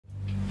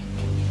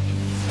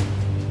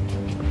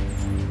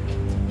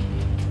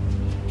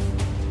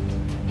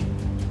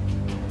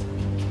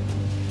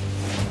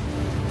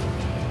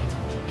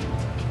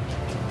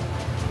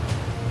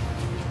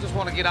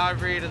get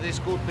over here to this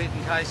good bit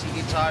in case he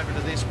gets over to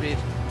this bit.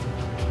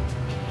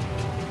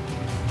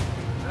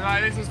 No,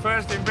 this is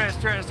first in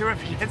best dress.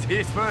 Whoever gets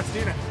here is first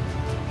in it.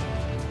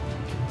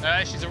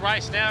 She's a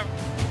race now.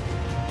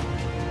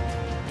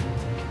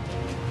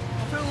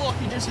 I feel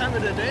like you just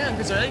hammered her down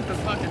because a heap of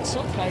fucking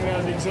soot came out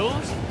of the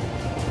exhaust.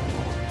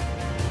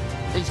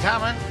 He's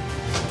coming.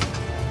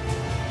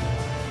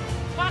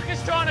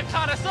 Fucker's trying to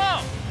cut us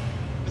off.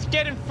 Let's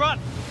get in front.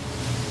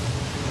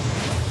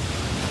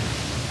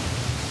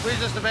 We're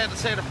just about to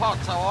set a pot,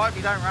 so I hope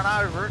you don't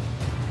run over it.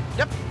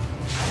 Yep.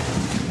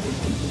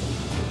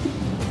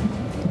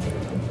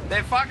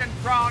 They're fucking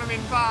throwing them in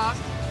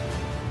fast.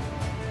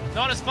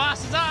 Not as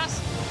fast as us.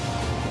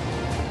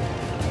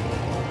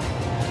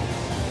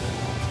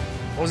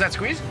 What was that,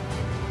 Squiz?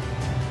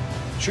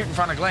 Shoot in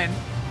front of Glenn.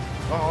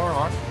 Oh, all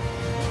right.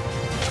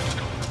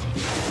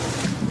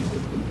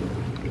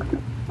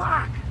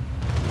 Fuck!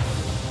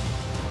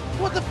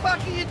 What the fuck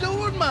are you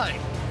doing,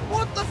 mate?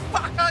 What the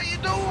fuck are you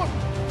doing?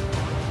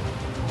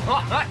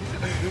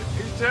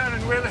 He's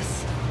turning with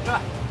us.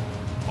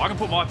 I can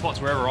put my pots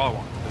wherever I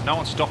want, but no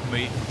one's stopping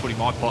me from putting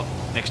my pot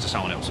next to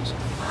someone else's.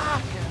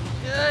 Fucking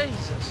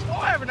Jesus.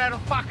 I haven't had a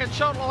fucking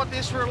shot like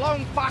this for a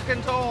long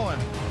fucking time.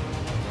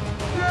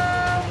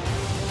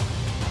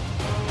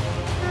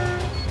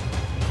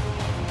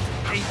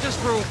 He just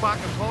threw a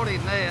fucking pot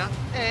in there.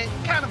 Yeah,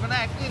 kind of an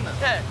act, isn't it?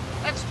 Yeah.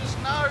 That's just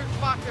no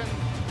fucking...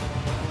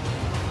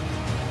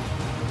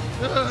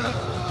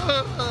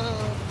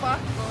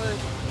 Fuck me.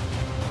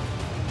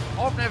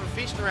 I've never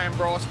fished around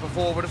Bryce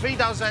before, but if he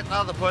does that to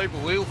other people,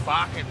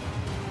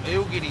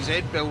 he'll get his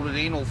head belted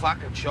in or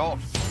fucking shot.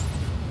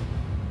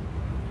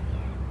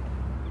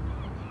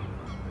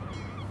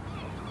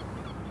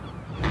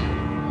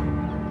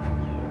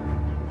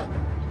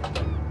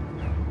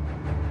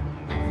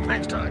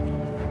 Thanks, Toad.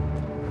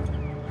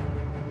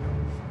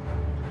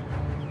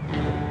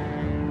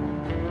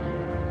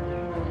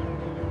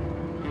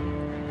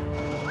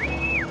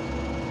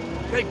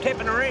 Keep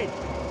tipping her in.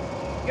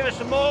 Give us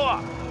some more.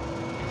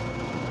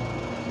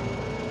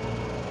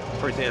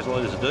 3,000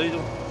 litres of diesel.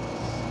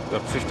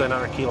 Got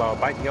 1,500 kilo of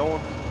bait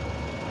going.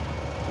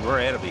 And we're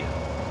out of here.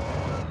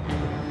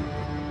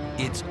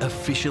 It's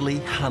officially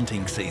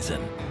hunting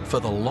season for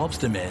the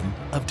lobstermen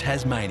of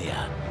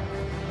Tasmania.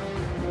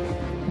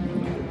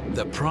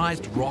 The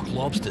prized rock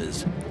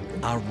lobsters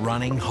are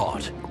running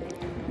hot.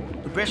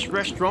 The best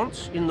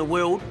restaurants in the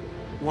world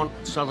want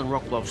southern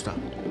rock lobster.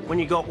 When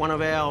you got one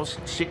of ours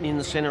sitting in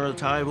the centre of the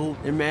table,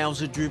 their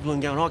mouths are dribbling,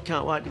 going, I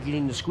can't wait to get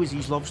into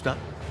Squizzy's lobster.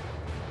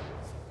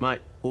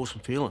 Mate,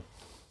 awesome feeling.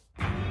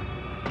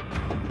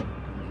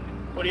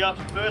 What are you up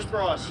to first,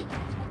 Bryce?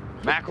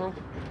 Mackerel.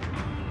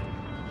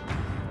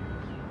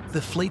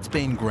 The fleet's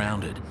been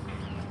grounded,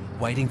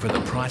 waiting for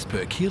the price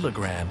per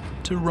kilogram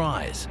to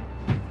rise.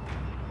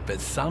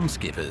 But some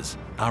skippers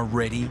are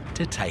ready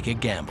to take a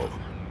gamble.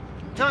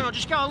 Tell you what,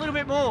 just go a little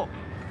bit more.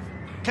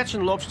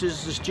 Catching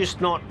lobsters is just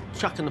not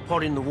chucking the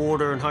pot in the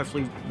water and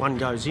hopefully one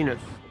goes in it.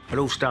 It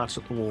all starts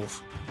at the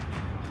wharf.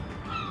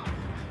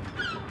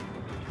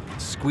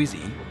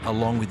 Squizzy,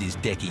 along with his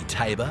decky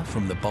Tabor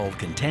from the Bold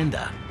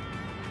Contender,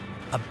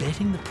 are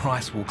betting the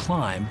price will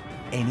climb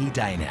any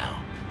day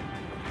now.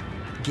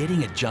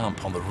 Getting a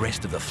jump on the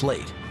rest of the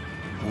fleet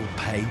will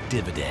pay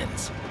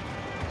dividends.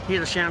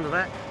 Hear the sound of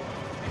that?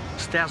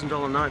 It's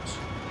 $1,000 notes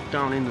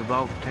going into the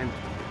Bold Contender.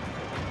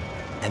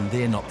 And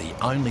they're not the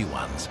only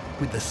ones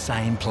with the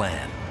same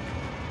plan.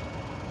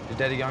 Is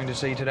Daddy going to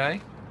sea today?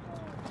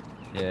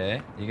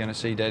 Yeah, you're going to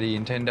see Daddy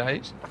in 10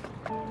 days?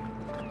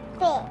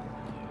 Yeah.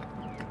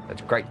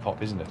 That's great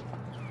pop, isn't it?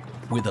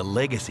 With a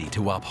legacy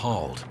to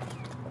uphold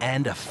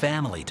and a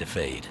family to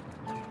feed,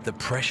 the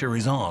pressure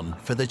is on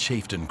for the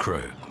Chieftain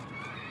crew.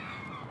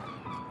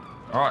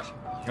 All right,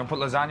 you going to put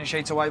lasagna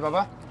sheets away,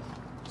 Bubba?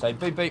 Say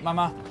beep beep,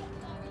 Mama.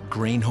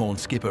 Greenhorn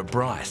skipper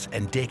Bryce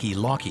and Decky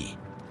Lockie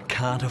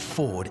can't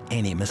afford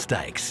any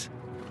mistakes.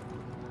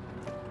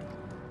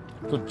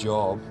 Good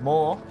job.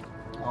 More?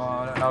 Oh,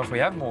 I don't know if we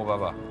have more,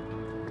 Bubba.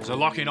 So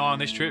Lockie and I on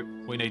this trip,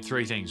 we need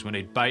three things. We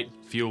need bait,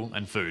 fuel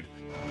and food.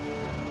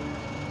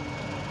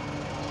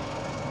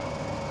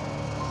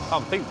 I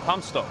think the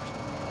pump's stopped.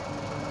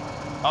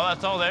 Oh,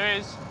 that's all there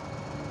is.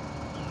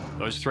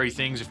 Those three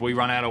things, if we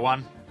run out of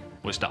one,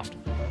 we're stuffed.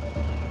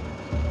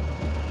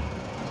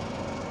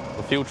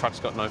 The fuel truck's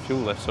got no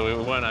fuel left, so we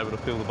weren't able to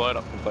fill the boat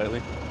up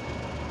completely.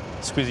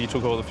 Squizzy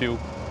took all the fuel.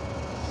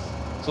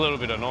 It's a little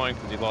bit annoying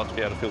because he'd like to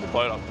be able to fill the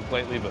boat up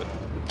completely, but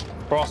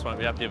Bryce won't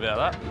be happy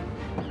about that.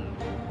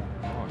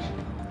 Nice.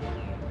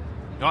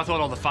 You know, I thought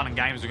all the fun and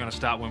games were going to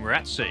start when we're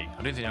at sea.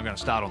 I didn't think they were going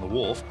to start on the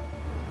wharf.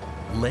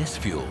 Less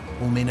fuel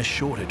will mean a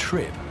shorter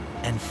trip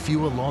and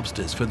fewer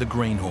lobsters for the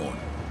Greenhorn.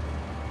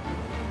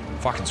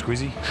 Fucking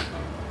Squizzy.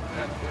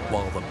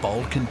 While the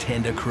Bold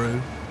Contender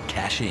crew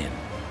cash in.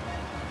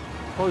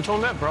 What are we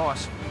talking about,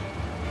 Bryce?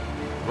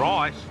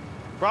 Rice?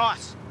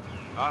 Bryce!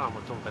 I don't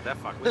want to talk about that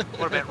fuck.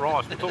 What about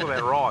rice? We're talking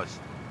about rice.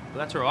 But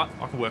that's all right.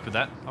 I can work with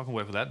that. I can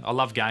work with that. I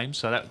love games,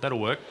 so that'll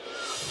work.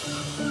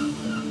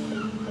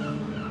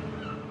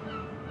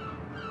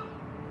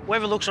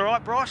 Weather looks all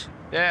right, Bryce?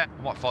 Yeah,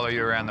 I might follow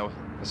you around the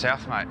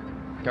south, mate.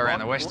 Go around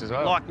the west as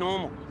well. Like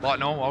normal. Like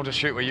normal, I'll just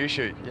shoot where you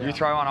shoot. Yeah. You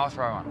throw one, I'll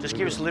throw one. Just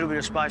give us a little bit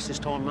of space this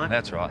time, mate.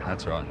 That's right,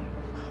 that's right.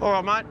 All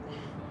right, mate.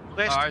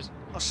 Best. All right.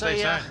 I'll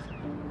see you.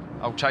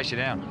 I'll chase you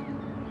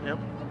down. Yep.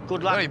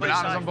 Good luck. You got any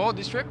bananas on board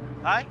this trip?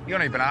 Hey? You got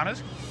any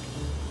bananas?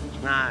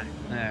 No.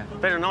 Yeah.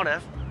 Better not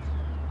have.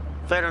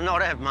 Better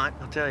not have, mate,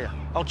 I'll tell you.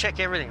 I'll check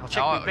everything. I'll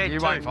check my bed, you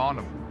too. won't find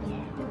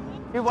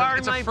them. You worry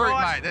it's a me, fruit,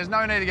 Bryce. mate. There's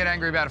no need to get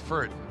angry about a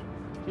fruit.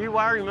 You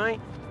worry me.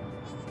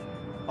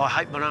 I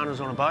hate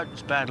bananas on a boat.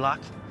 It's bad luck.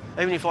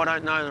 Even if I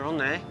don't know they're on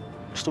there,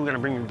 I'm still going to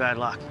bring me bad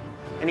luck.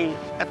 And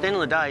at the end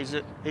of the day,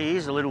 he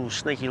is a little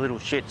sneaky little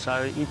shit,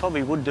 so he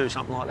probably would do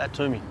something like that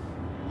to me.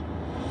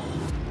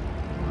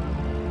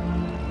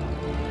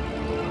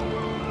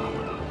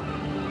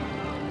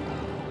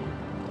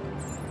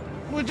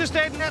 We're just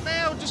heading out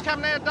now, just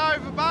coming out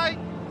Dover Bay.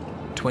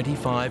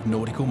 25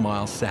 nautical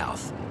miles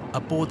south,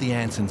 aboard the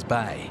Anson's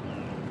Bay.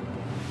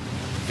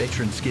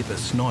 Veteran skipper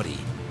Snoddy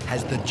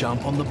has the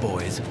jump on the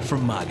boys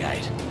from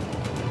Margate.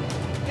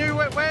 New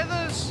wet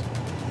weathers,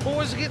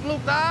 boys are getting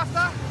looked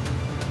after.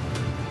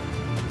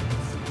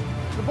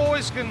 The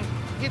boys can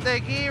get their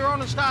gear on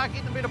and start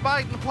getting a bit of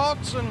bait in the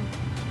pots and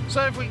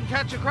see if we can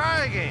catch a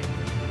cray again.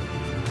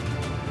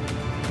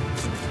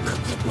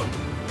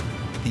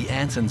 The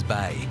Anson's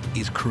Bay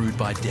is crewed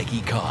by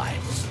Decky Kai.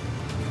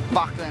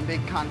 Fuck them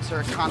big cunts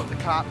are a cunt to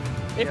cut.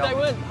 If they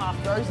weren't half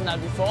frozen,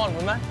 they'd be fine,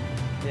 wouldn't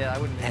they? Yeah,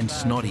 they wouldn't be. And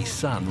Snoddy's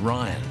son,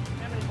 Ryan,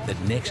 the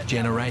next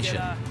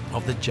generation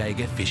of the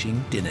Jaeger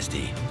fishing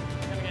dynasty.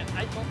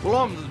 Well,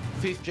 I'm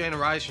the 5th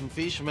generation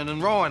fisherman,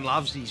 and Ryan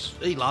loves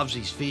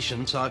his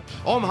fishing, so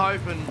I'm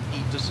hoping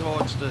he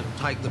decides to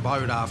take the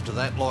boat after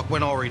that. Like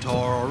when I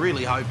retire, I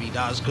really hope he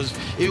does, because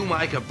he'll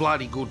make a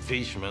bloody good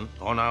fisherman.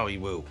 I know he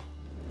will.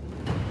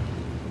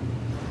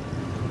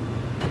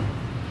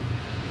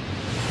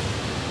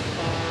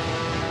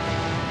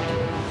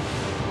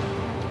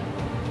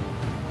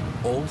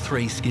 All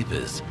three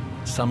skippers,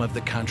 some of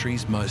the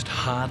country's most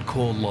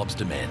hardcore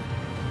lobstermen,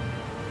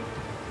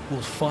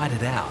 will fight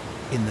it out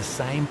in the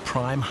same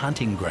prime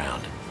hunting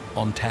ground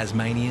on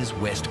Tasmania's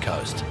west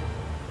coast.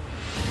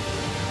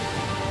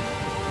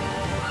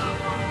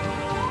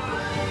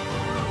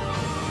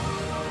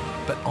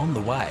 But on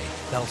the way,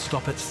 they'll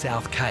stop at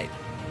South Cape,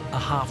 a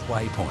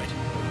halfway point.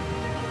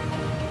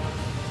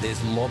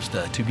 There's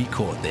lobster to be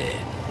caught there,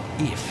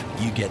 if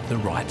you get the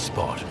right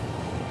spot.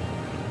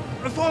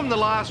 If I'm the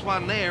last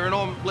one there and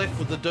I'm left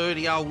with the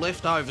dirty old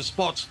leftover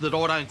spots that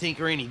I don't think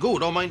are any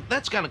good, I mean,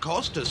 that's going to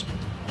cost us.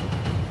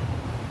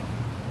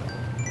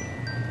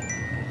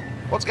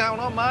 What's going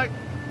on, mate?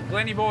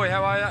 Glenny boy,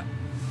 how are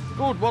you?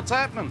 Good, what's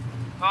happening?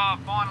 Oh,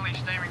 finally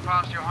steaming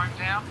past your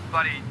hometown.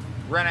 Bloody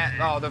ran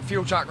out. Oh, the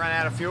fuel truck ran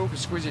out of fuel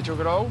because Squizzy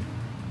took it all.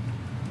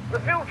 The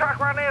fuel truck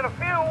ran out of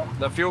fuel?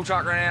 The fuel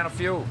truck ran out of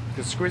fuel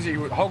because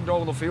Squizzy hogged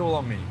all the fuel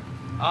on me.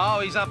 Oh,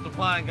 he's up to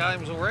playing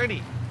games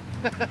already.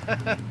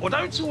 I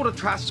don't sort of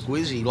trust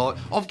Squizzy. Like,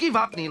 I've give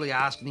up nearly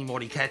asking him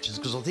what he catches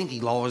because I think he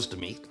lies to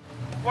me.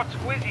 What's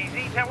Squizzy? Is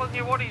he telling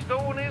you what he's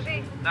doing, is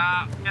he?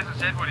 Nah, he hasn't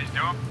said what he's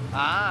doing.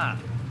 Ah.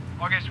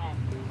 I guess we'll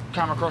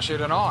come across you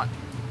tonight.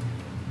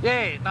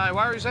 Yeah, no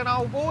worries then,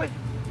 old boy.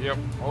 Yep,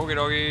 okay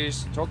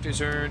doggies. Talk to you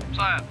soon.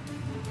 So,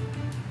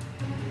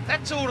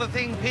 that sort of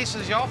thing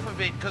pisses you off a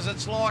bit because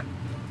it's like,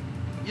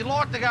 you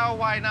like to go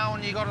away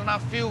knowing you got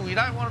enough fuel. You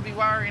don't want to be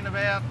worrying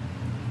about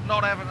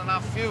not having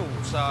enough fuel.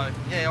 So,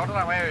 yeah, I don't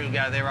know where you'll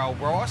go there, old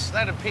Bryce.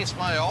 That'd piss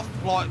me off.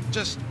 Like,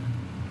 just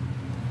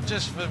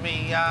for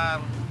me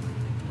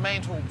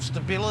mental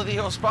stability,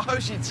 I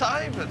suppose you'd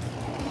say, but...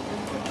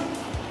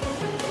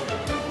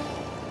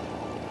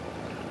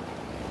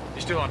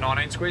 You still on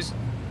 19, Squiz?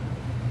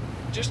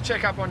 Just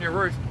check up on your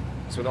roof.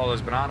 It's with all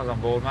those bananas on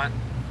board, mate.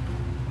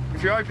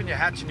 If you open your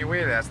hatch in your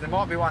wheelhouse, there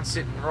might be one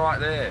sitting right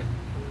there.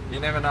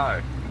 You never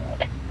know.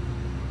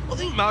 I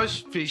think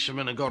most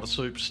fishermen have got a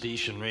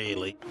superstition,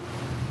 really.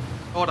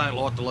 I don't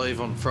like to leave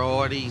on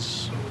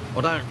Fridays.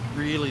 I don't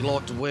really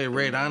like to wear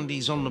red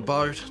undies on the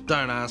boat.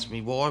 Don't ask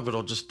me why, but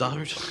I just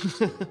don't.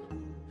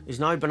 There's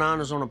no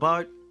bananas on a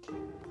boat.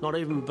 Not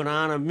even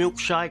banana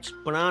milkshakes,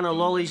 banana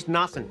lollies,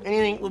 nothing.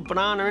 Anything with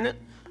banana in it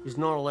is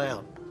not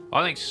allowed.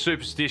 I think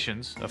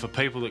superstitions are for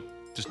people that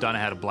just don't know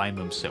how to blame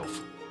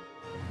themselves.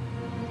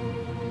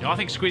 You know, I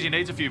think Squizzy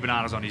needs a few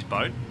bananas on his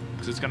boat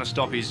because it's going to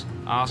stop his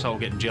arsehole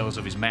getting jealous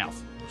of his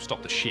mouth.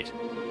 Stop the shit.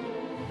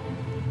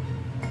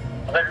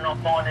 I better not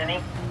find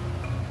any.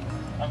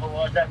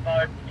 Otherwise that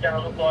boat is going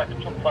to look like a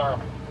chook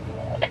farm.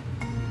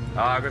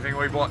 Oh, good thing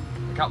we bought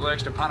a couple of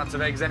extra punnets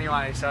of eggs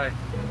anyway, so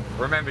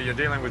remember, you're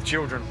dealing with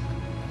children.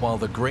 While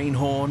the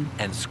greenhorn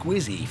and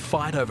Squizzy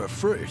fight over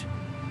fruit.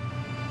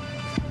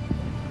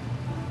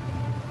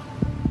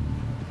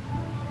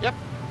 Yep.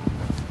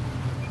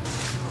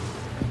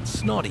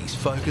 Snoddy's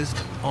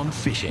focused on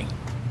fishing.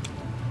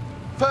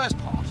 First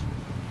pot.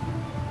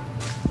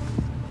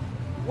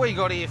 We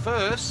got here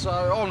first, so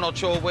I'm not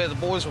sure where the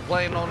boys are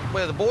planning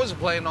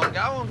on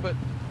going, but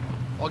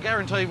I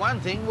guarantee one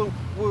thing: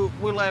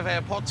 we'll have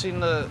our pots in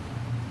the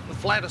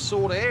flattest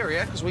sort of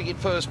area because we get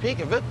first pick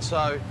of it,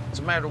 so it's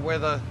a matter of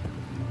whether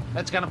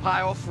that's going to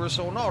pay off for us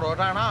or not, I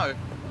don't know.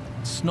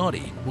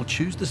 Snotty will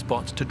choose the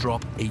spots to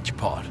drop each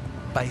pot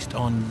based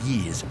on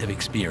years of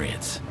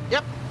experience.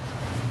 Yep.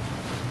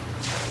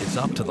 It's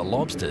up to the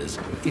lobsters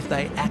if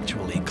they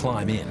actually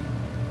climb in.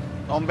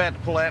 I'm about to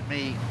pull out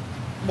me,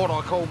 what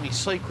I call me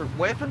secret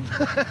weapon.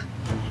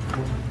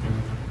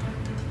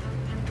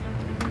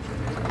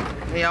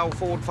 The old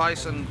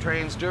forward-facing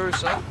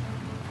transducer.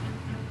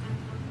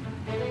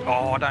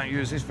 Oh, I don't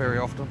use this very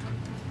often.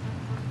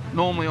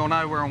 Normally I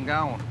know where I'm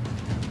going.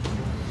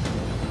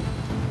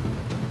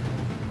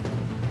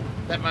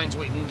 That means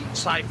we can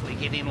safely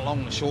get in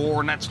along the shore,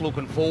 and that's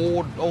looking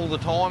forward all the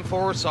time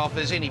for us. So if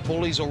there's any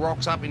pulleys or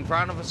rocks up in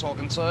front of us, I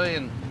can see,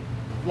 and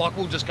like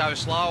we'll just go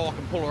slow. I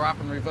can pull her up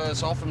and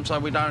reverse off them so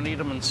we don't hit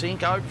them and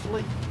sink,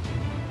 hopefully.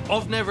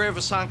 I've never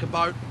ever sunk a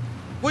boat.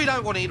 We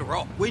don't want to hit a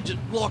rock. We just,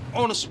 like,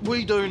 honest,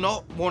 we do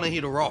not want to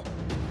hit a rock.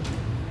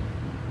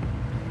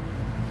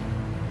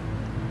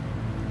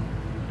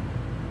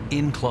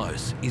 In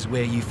close is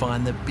where you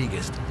find the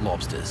biggest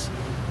lobsters.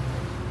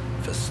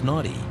 For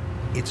Snotty,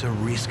 it's a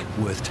risk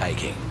worth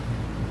taking.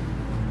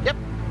 Yep.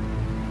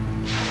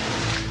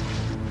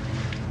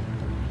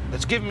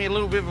 It's giving me a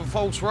little bit of a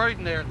false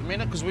reading there at the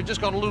minute because we've just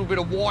got a little bit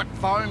of white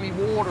foamy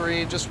water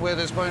here just where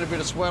there's been a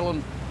bit of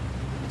swelling.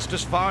 It's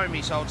just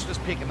foamy, so it's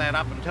just picking that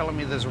up and telling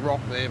me there's a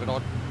rock there, but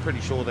I'm pretty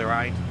sure there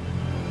ain't.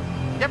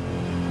 Yep.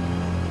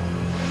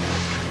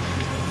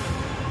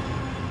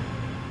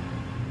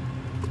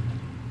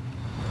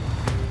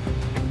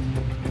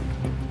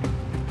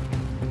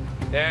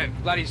 Yeah,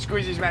 bloody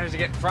Squizzy's managed to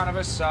get in front of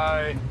us,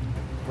 so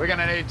we're going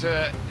to need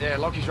to... Yeah,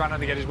 Lockie's running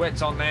to get his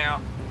wets on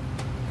now.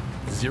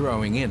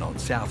 Zeroing in on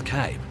South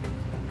Cape,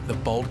 the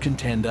Bold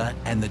Contender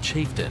and the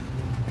Chieftain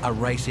are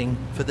racing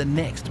for the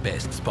next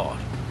best spot.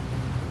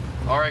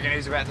 I reckon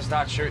he's about to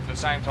start shooting at the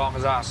same time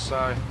as us,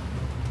 so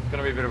it's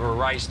going to be a bit of a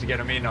race to get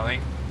him in, I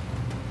think.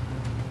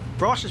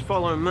 Bryce is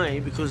following me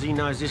because he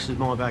knows this is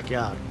my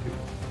backyard.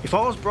 If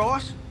I was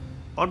Bryce,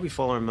 I'd be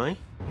following me.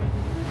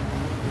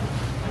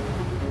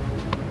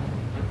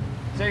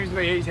 Seems to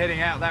be he's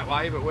heading out that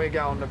way, but we're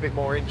going a bit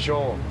more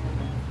inshore.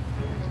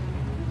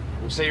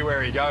 We'll see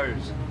where he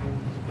goes.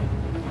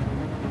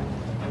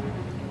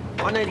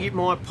 I need to get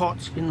my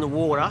pots in the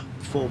water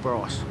before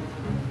Bryce.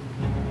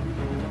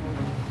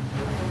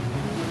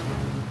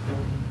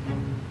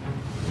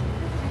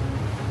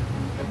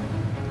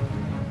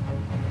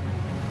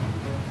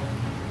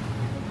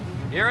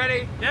 You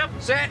ready? Yep.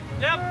 Set?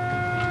 Yep.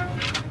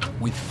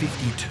 With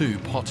 52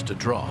 pots to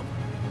drop,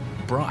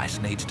 Bryce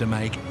needs to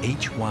make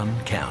each one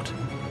count.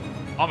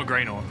 I'm a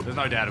greenhorn, there's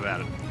no doubt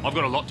about it. I've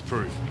got a lot to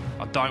prove.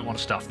 I don't want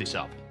to stuff this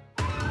up.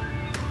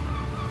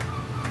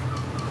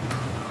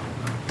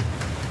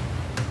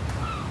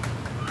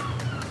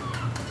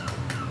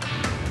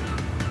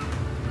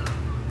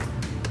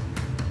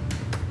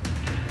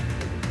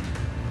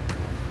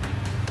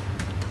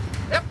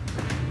 Yep.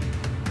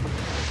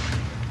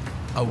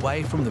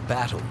 Away from the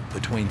battle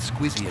between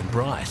Squizzy and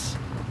Bryce,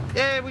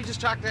 Yeah, we just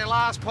chucked our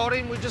last pot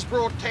in. We just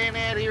brought 10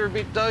 out here a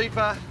bit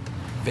deeper.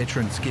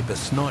 veteran skipper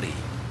Snotty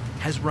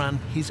has run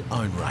his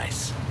own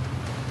race.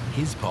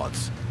 His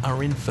pots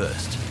are in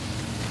first.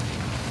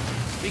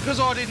 Because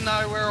I didn't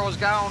know where I was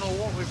going or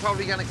what we're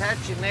probably going to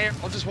catch in there,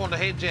 I just wanted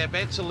to hedge our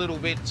bets a little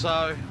bit,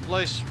 so at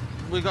least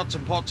we got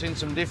some pots in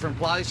some different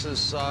places,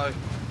 so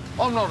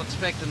I'm not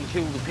expecting to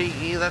kill the pig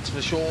here, that's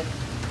for sure.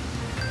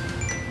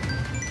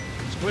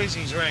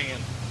 Squizzy's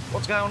ringing.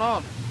 What's going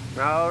on?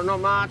 No, not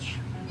much.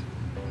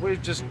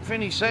 We've just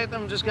finished setting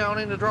them, just going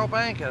in to drop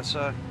anchor,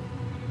 so...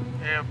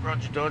 Yeah,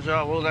 Roger Dodger.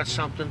 Oh, well, that's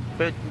something.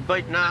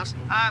 Beating us.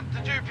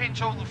 Did you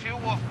pinch all the fuel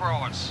off,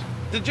 Bryce?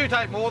 Did you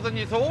take more than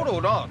you thought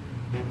or not?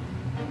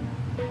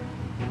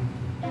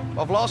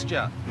 I've lost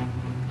you.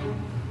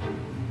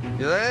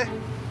 You there?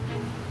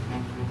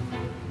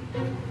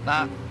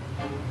 Nah,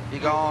 you're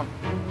gone.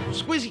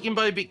 Squizzy can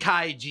be a bit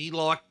cagey,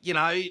 like, you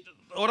know, I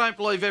don't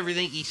believe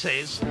everything he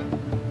says.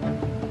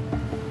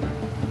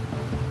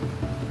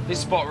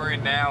 This spot we're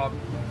in now,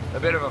 a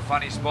bit of a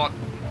funny spot.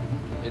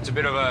 It's a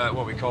bit of a,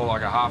 what we call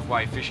like a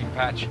halfway fishing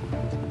patch.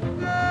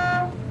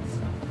 A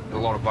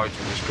lot of boats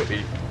will just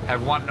quickly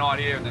have one night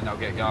here and then they'll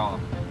get going.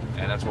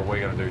 And that's what we're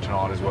going to do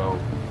tonight as well.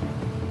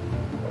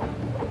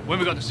 When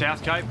we got to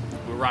South Cape,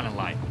 we were running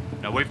late.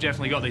 Now, we've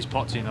definitely got these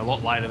pots in a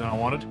lot later than I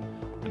wanted,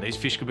 and these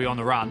fish could be on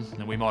the run,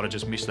 and we might have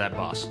just missed that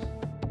bus.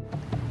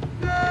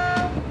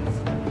 A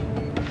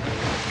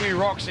few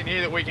rocks in here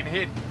that we can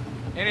hit.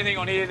 Anything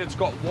on here that's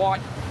got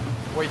white,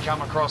 we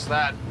come across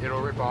that,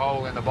 it'll rip a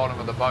hole in the bottom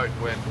of the boat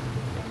when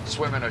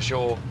swimming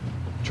ashore.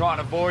 Try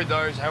and avoid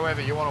those,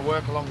 however, you want to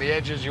work along the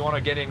edges, you want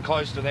to get in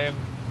close to them.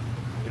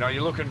 You know,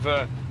 you're looking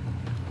for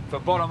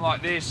bottom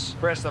like this,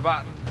 press the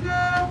button.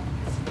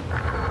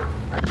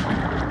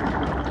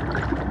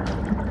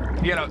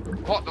 You get a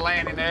pot to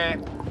land in there,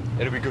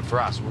 it'll be good for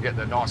us. We'll get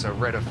the nicer,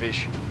 redder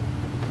fish.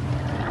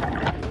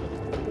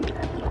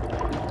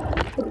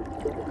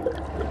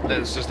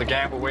 That's just a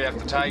gamble we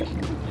have to take.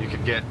 You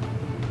could get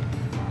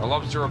a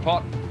lobster a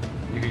pot,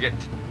 you could get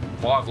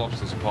 5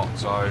 lobsters a pot,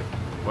 so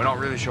we're not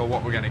really sure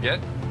what we're going to get.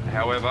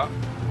 However,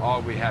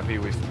 I'll be happy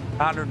with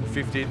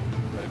 150.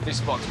 But if this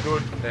spot's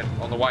good, then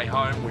on the way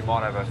home, we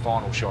might have a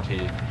final shot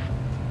here.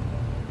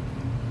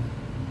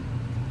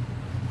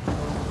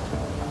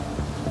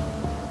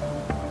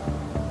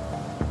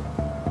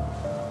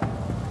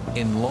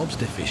 In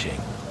lobster fishing,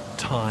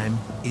 time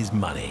is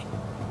money,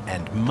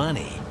 and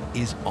money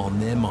is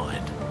on their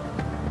mind.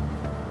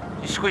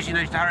 You squeezy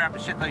needs to hurry up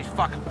and set these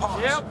fucking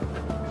pots. Yep.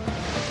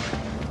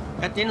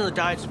 At the end of the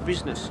day, it's a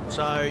business,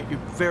 so you're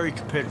very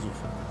competitive.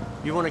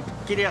 You want to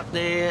get out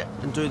there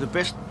and do the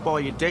best by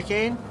your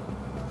deckhand,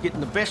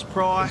 getting the best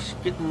price,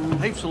 getting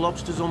heaps of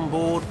lobsters on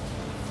board.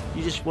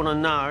 You just want to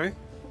know,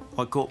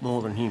 I caught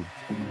more than him.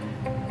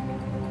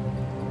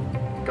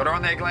 Got her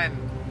on there, Glenn.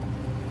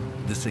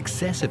 The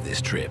success of this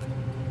trip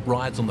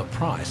rides on the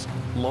price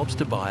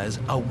lobster buyers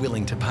are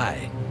willing to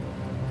pay.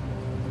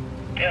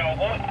 Yeah,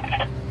 boy.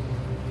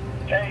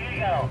 How you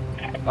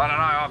going? I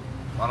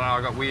don't know.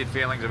 I've got weird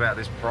feelings about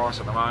this price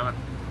at the moment.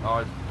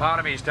 Part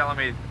of me is telling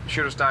me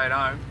should have stayed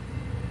home,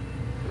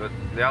 but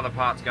the other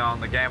part's going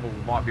the gamble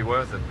might be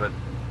worth it. But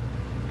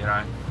you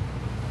know,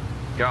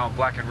 going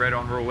black and red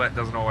on roulette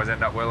doesn't always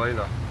end up well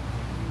either.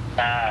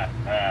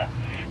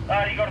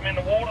 Oh, you got them in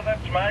the water.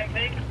 That's the main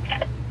thing.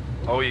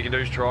 All you can do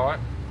is try it.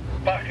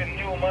 Fucking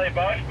you and me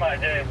both, mate.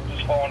 Yeah, we'll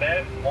just find out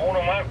in the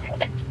morning, won't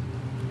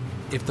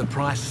we? If the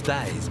price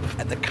stays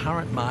at the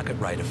current market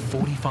rate of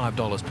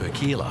 $45 per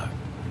kilo,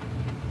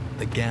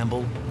 the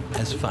gamble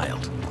has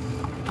failed.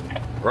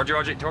 Roger,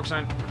 Roger. Talk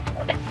soon.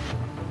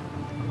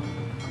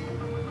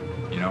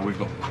 You know, we've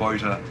got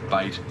quota,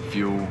 bait,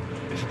 fuel.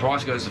 If the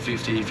price goes to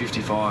 50,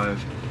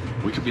 55,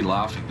 we could be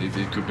laughing.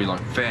 It could be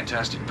like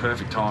fantastic,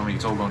 perfect timing.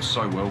 It's all gone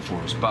so well for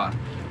us. But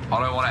I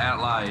don't want to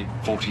outlay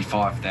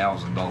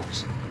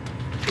 $45,000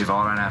 if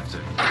I don't have to.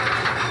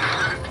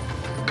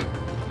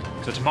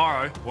 So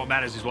tomorrow, what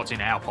matters is what's in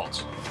our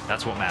pots.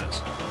 That's what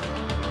matters.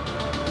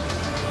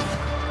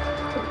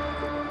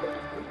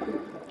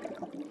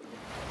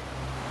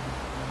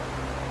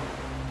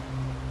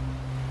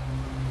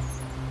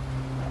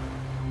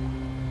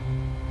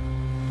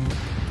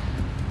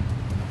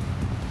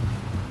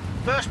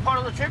 First pot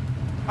of the trip.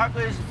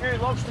 Hopefully there's a few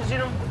lobsters in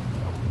them.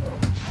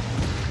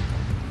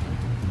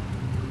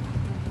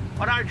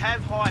 I don't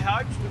have high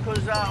hopes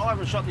because I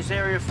haven't shot this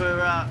area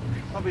for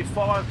probably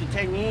 5 to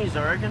 10 years,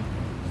 I reckon.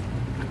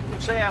 We'll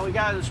see how we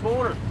go this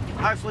morning.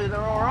 Hopefully they're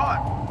all right.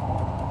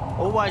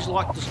 Always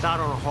like to start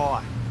on a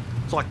high.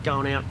 It's like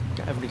going out,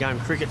 having a game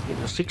of cricket,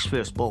 getting a 6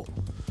 first ball.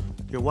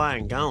 You're away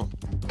and going.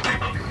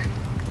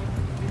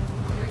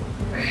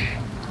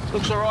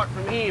 Looks all right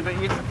from here, but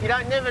you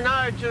don't never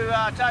know till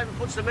Toby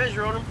puts the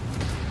measure on them.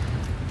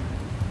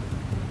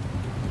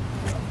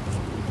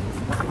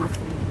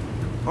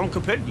 I'm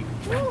competitive.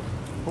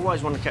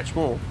 Always want to catch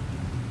more.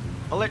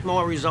 I let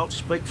my results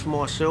speak for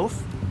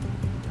myself.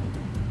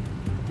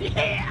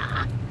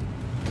 Yeah!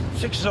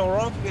 6 is all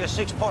right. We get a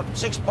six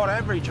pot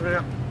average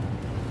about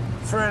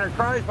 300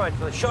 crows, mate,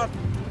 for the shot.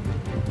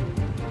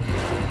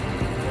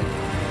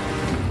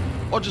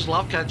 I just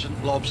love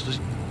catching lobsters.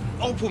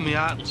 I'll put my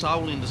heart and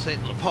soul into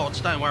setting the pots,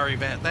 don't worry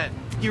about that.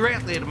 You're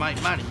out there to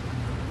make money.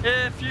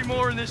 Yeah, a few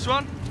more in this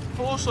one.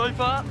 4 so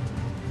far.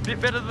 Bit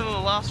better than the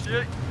last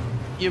few.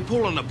 You're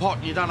pulling a pot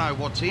and you don't know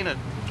what's in it,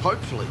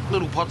 hopefully.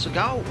 Little pots of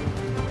gold.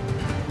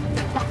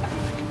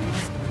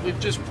 We've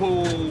just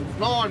pulled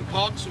 9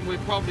 pots and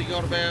we've probably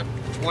got about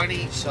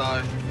 20,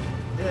 so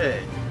yeah.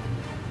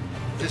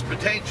 There's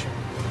potential.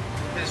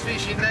 There's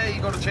fish in there,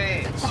 you got a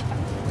chance.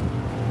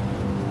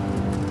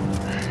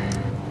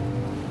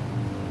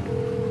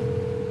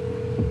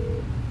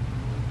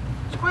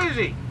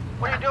 Squeezy,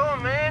 what are you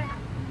doing, man?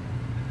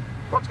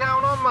 What's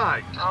going on,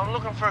 mate? I'm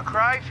looking for a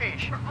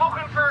crayfish.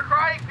 Looking for a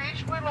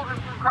crayfish? We're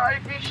looking for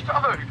crayfish too.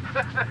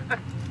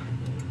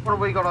 What have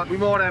we got on? We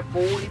might have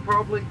 40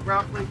 probably,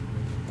 roughly.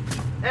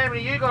 How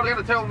many you got? Are you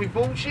going to tell me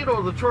bullshit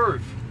or the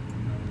truth?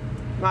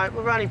 Mate,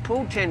 we've only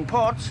pulled 10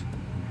 pots.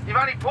 You've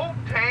only pulled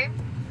 10?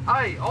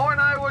 Hey,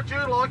 I know what you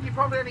like. You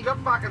probably only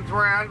got fucking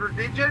 300,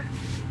 did you?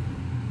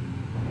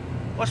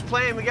 What's the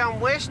plan? We're going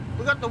west?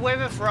 We've got the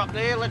weather for up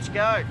there. Let's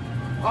go.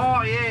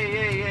 Oh,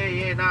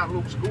 yeah. No, it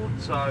looks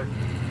good, so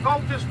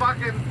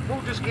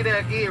we'll just get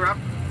our gear up.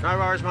 No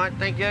worries, mate.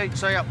 Thank you.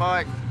 See ya,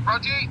 bye.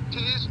 Roger,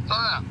 cheers, see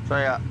ya. See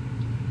ya.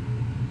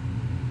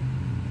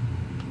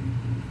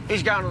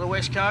 He's going to the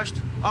west coast.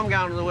 I'm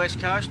going to the west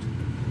coast.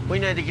 We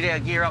need to get our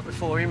gear up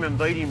before him and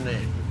beat him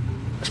there.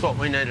 That's what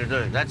we need to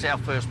do. That's our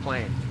first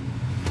plan.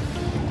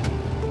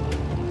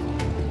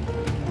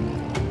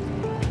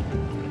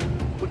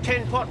 We're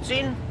 10 pots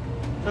in.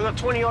 We've got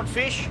 20 odd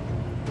fish.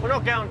 We're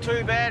not going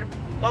too bad,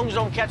 as long as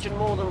I'm catching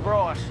more than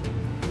Bryce.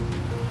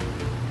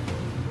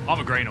 I'm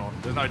a greenhorn,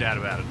 there's no doubt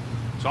about it.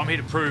 So I'm here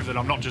to prove that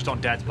I'm not just on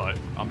Dad's boat.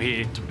 I'm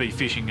here to be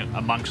fishing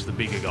amongst the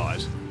bigger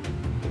guys.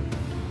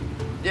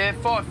 Yeah,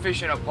 5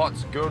 fish in a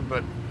pot's good,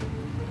 but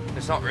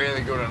it's not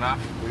really good enough.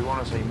 We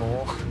want to see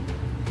more.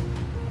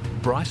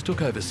 Bryce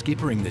took over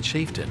skippering the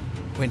Chieftain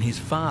when his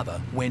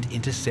father went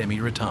into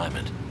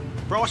semi-retirement.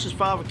 Bryce's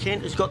father,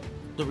 Kent, has got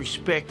the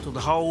respect of the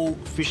whole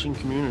fishing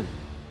community.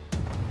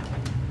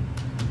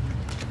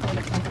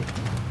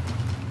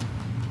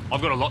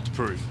 I've got a lot to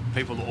prove.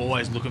 People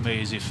always look at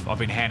me as if I've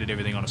been handed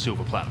everything on a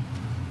silver platter.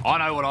 I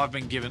know what I've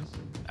been given,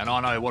 and I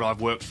know what I've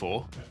worked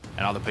for,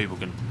 and other people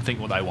can think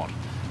what they want.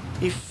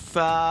 If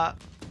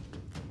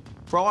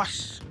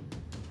Bryce,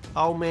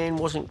 old man,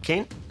 wasn't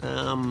Kent,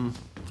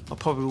 I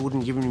probably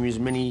wouldn't give him as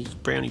many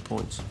brownie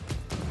points.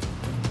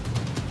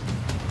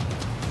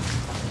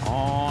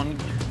 On.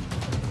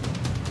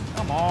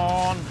 Come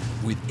on.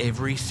 With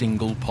every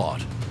single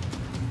pot,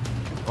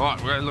 Right,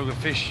 we're going to look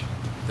at fish.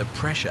 the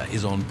pressure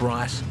is on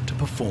Bryce to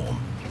perform.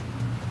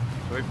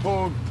 So we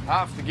pulled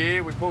half the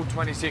gear, we pulled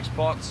 26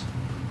 pots.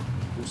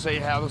 We'll see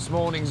how this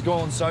morning's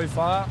gone so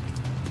far.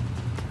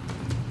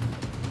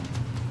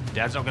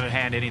 Dad's not going to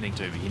hand anything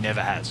to me. He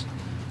never has.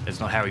 That's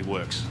not how he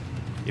works.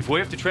 If we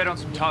have to tread on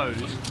some toes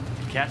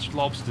to catch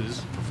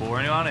lobsters before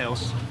anyone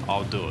else,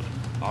 I'll do it.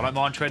 I don't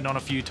mind treading on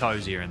a few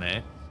toes here and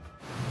there.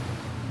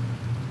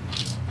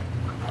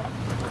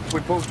 We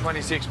pulled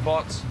 26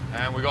 pots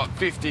and we got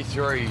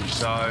 53,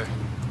 so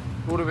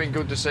would have been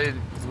good to see at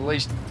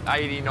least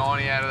 80,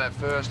 90 out of that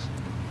first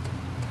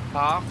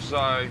half,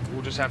 so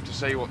we'll just have to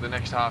see what the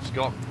next half's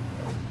got.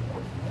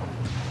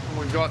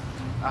 We've got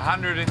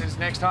 100 in this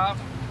next half.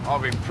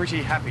 I'll be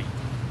pretty happy.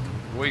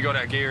 We got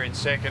our gear in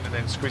second and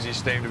then Squizzy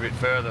steamed a bit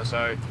further,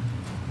 so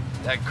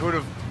that could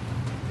have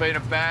been a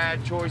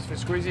bad choice for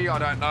Squizzy, I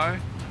don't know.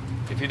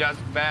 If he does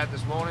bad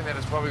this morning, then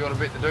it's probably got a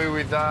bit to do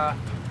with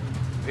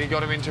he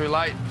got him in too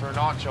late for a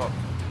night shot.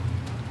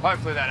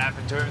 Hopefully that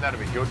happened to him, that'd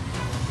be good.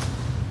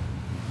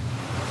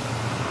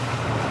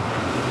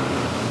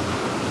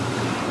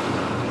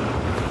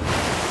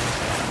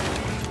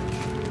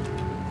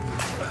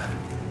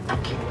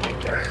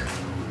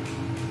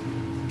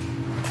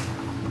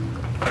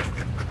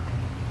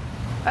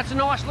 That's a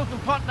nice looking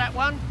pot, that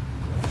one.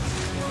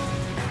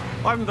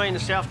 I haven't been to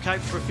South Cape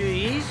for a few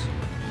years.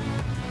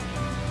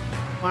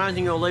 I don't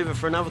think I'll leave it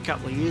for another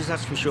couple of years,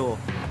 that's for sure.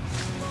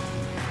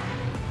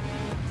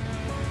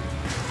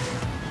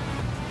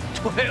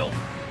 12.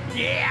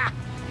 Yeah!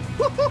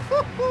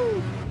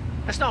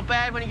 That's not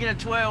bad when you get a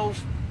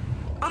 12.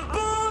 I'm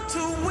born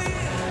to win.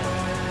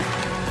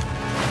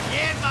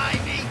 Yeah,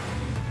 baby.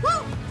 Woo!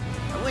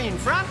 Are we in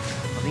front?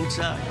 I think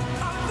so.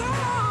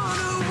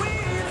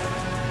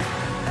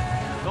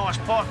 Nice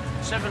pot.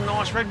 7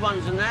 nice red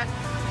ones in that.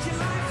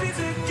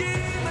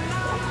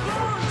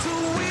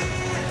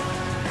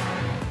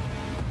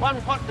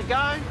 One pot to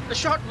go. The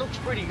shot looks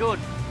pretty good.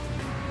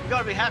 You've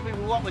got to be happy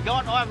with what we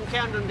got. I haven't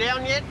counted them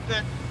down yet,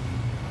 but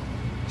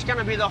it's going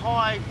to be the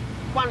high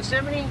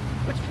 170,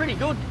 which is pretty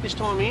good this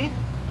time of year.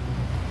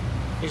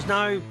 There's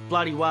no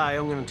bloody way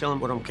I'm going to tell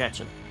them what I'm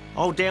catching.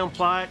 I'll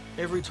downplay it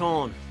every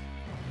time.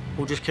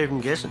 We'll just keep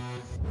them guessing.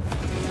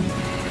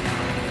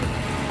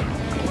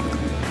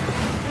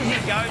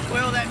 It goes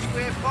well, that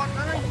square pot,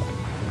 doesn't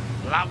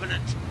it? Loving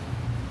it.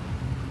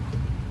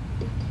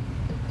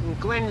 And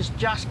Glenn's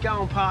just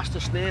going past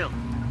us now.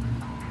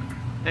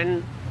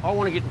 And I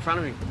want to get in front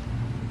of him.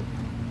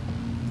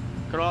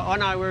 Because I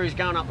know where he's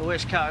going up the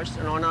west coast,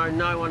 and I know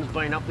no one's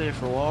been up there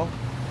for a while.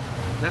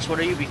 And that's what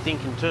he'll be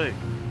thinking too.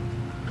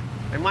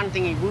 And one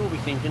thing he will be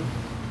thinking,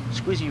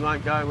 Squizzy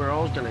won't go where I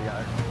was going to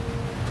go.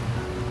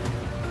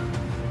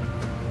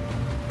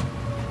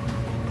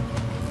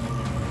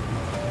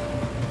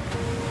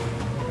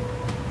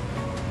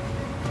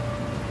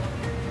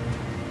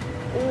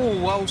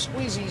 Oh, well,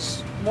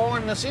 Squizzy's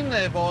winding us in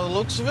there by the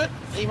looks of it.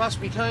 He must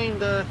be keen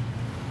to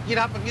get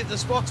up and get the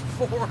spots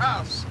before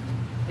us.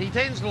 He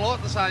tends to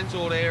like the same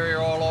sort of area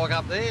I like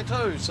up there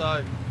too,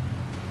 so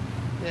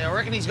yeah, I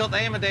reckon he's got the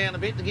hammer down a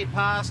bit to get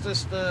past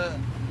us to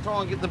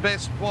try and get the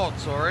best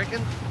spots, I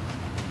reckon.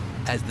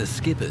 As the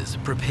skippers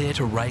prepare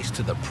to race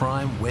to the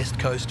prime West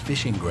Coast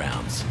fishing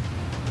grounds.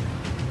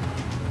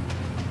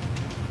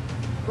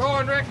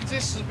 Ryan reckons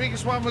this is the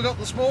biggest one we got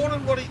this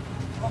morning.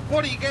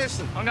 What are you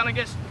guessing? I'm going to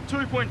guess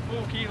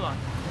 2.4 kilo.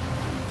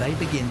 They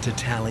begin to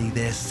tally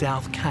their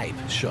South Cape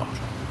shot.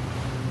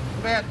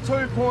 About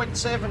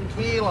 2.7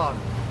 kilo.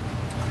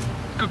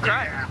 Good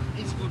grade. Yeah,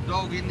 he's a good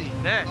dog, isn't he?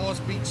 Yeah. Nice,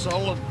 big,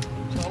 solid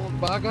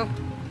bugger.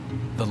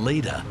 The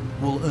leader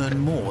will earn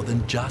more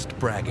than just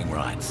bragging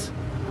rights.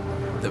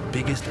 The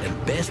biggest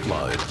and best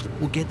load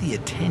will get the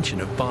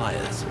attention of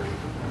buyers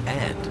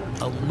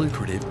and a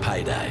lucrative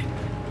payday.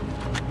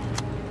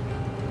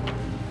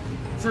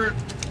 For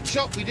a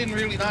shop we didn't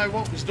really know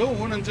what was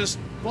doing and just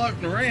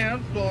floating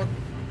around, like,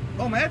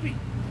 I'm happy.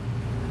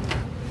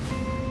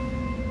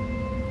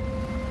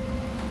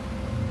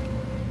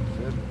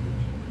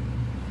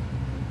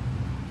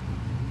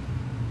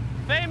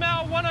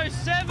 Female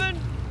 107.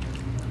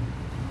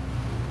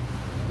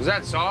 Was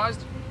that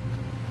sized?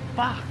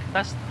 Fuck,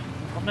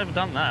 I've never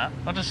done that.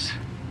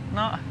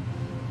 No.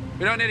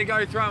 We don't need to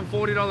go throwing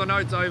 $40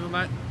 notes over,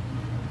 mate.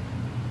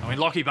 I mean,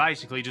 Lockie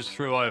basically just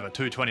threw over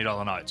 2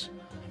 $20 notes.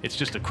 It's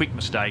just a quick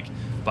mistake,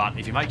 but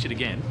if he makes it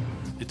again,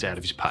 it's out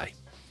of his pay.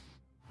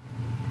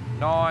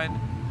 9,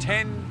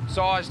 10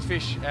 sized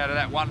fish out of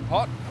that one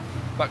pot,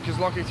 but because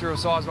Lockie threw a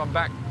size one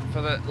back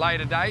for the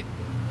later date,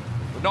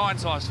 9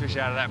 size fish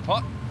out of that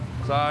pot.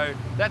 So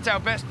that's our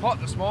best pot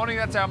this morning.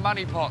 That's our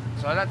money pot.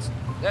 So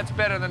that's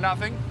better than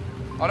nothing.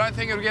 I don't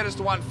think it'll get us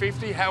to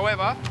 150.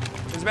 However,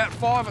 there's about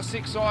 5 or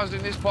 6 sized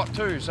in this pot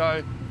too.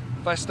 So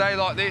if they stay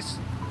like this,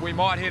 we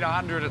might hit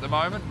 100 at the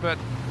moment, but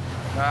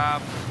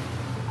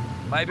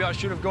maybe I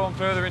should have gone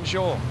further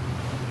inshore.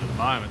 At the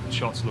moment, the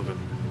shot's looking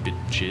a bit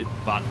shit,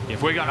 but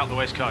if we're going up the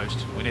west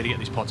coast, we need to get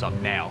these pots up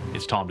now.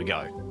 It's time to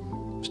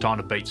go. It's time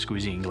to beat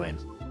Squizzy and Glenn.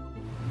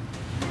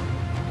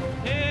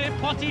 Hey,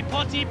 potty,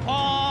 potty,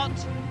 pot!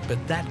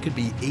 But that could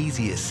be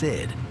easier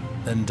said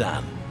than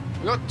done.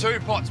 We've got 2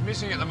 pots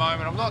missing at the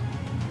moment. I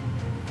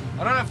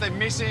don't know if they're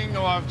missing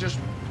or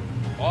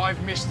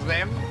I've missed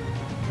them.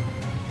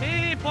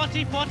 Hey,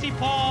 potty, potty,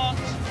 pot!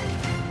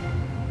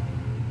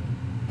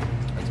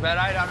 It's about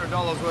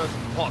 $800 worth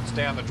of pots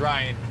down the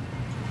drain.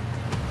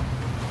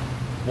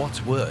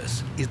 What's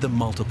worse is the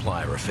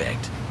multiplier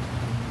effect.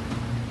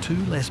 2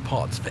 less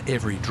pots for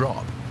every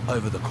drop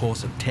over the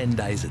course of 10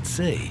 days at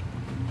sea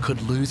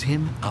could lose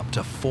him up to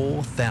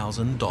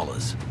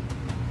 $4,000.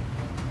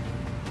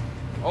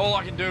 All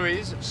I can do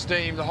is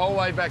steam the whole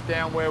way back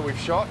down where we've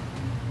shot,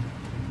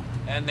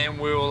 and then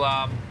we'll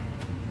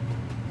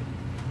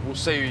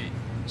see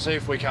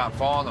if we can't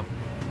find them.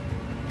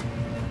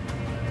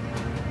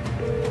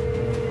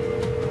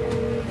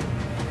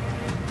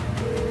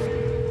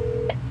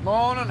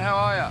 Morning, how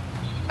are you?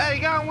 How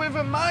you going with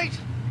him, mate?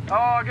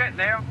 Oh, getting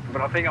there,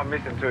 but I think I'm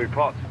missing 2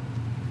 pots.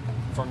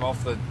 From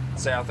off the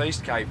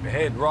southeast cape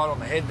head, right on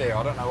the head there.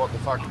 I don't know what the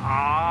fuck.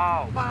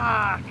 Oh,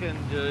 fucking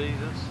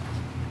Jesus.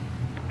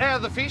 How are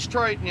the fish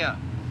treating you?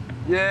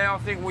 Yeah, I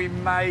think we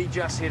may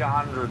just hit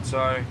 100,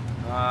 so...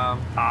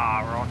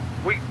 right.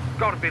 We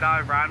got a bit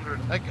over 100.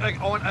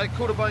 It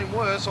could have been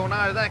worse, I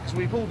know that, because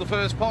we pulled the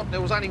first pot and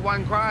there was only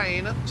 1 cray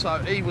in it, so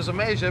he was a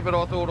measure, but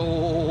I thought,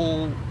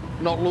 oh,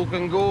 not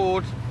looking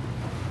good.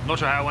 Not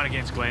sure how it went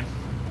against Glenn.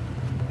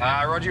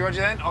 Roger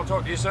then. I'll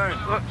talk to you soon.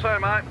 Look, so,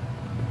 mate.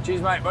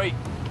 Cheers, mate. Bye.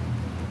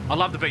 I'd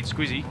love to beat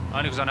Squizzy,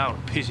 only because I know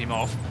it'll piss him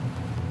off.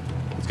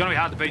 It's going to be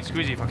hard to beat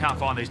Squizzy if I can't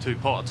find these 2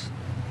 pots.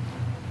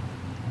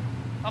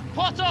 A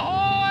pot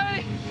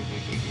ahoy!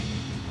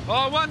 Oh,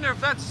 I wonder if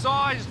that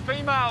sized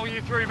female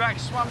you threw back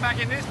swum back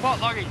in this pot,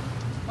 Loggy.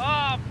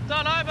 Oh,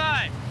 don't know,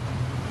 mate.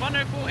 Wonder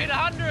if we'll hit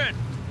 100.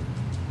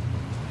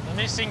 The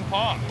missing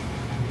pot.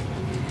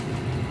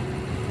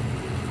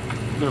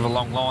 Bit of a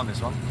long line,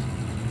 this one.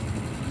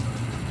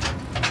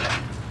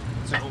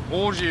 It's an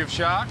orgy of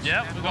sharks.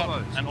 Yeah, we've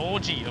got an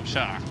orgy of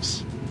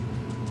sharks.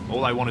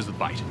 All they want is the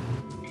bait.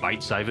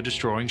 Bait saver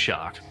destroying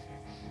shark.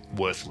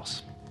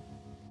 Worthless.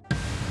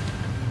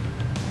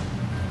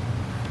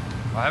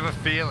 I have a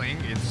feeling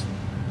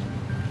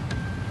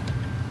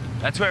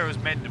that's where it was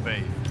meant to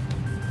be.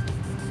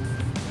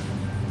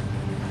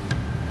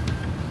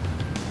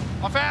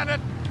 I found it!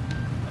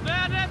 I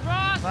found it,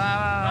 Ross!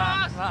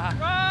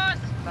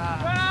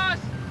 Ross!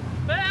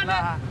 Found it!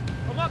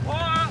 On my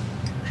pot!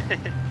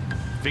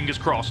 Fingers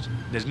crossed,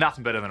 there's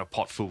nothing better than a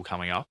pot full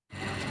coming up.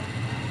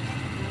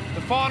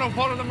 The final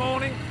pot of the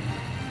morning.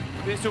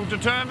 This will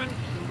determine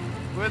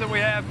whether we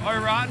have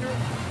over 100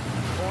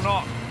 or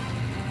not.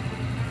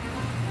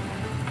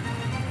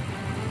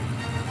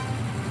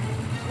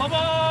 Come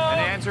on!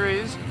 And the answer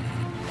is...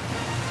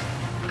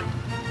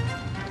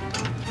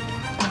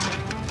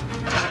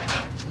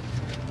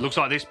 Looks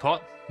like this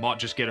pot might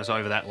just get us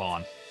over that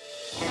line.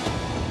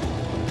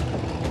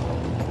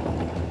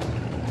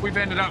 We've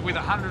ended up with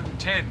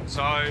 110,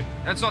 so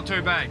that's not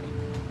too bad.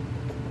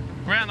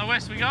 Around the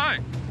west we go.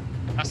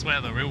 That's where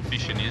the real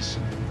fishing is.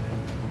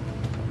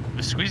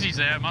 The Squizzy's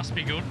there, it must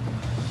be good.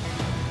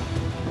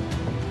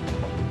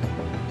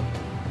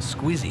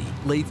 Squizzy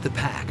leads the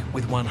pack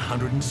with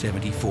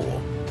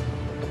 174.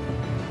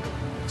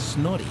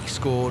 Snotty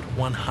scored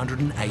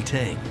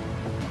 118.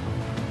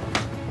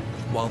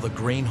 While the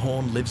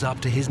greenhorn lives up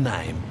to his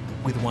name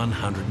with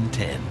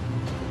 110.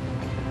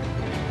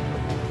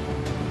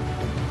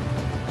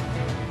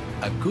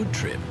 A good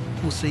trip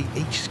will see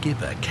each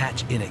skipper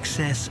catch in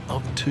excess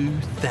of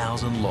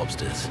 2,000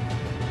 lobsters.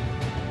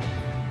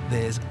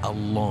 There's a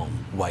long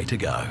way to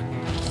go.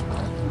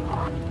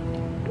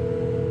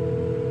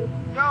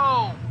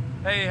 Yo!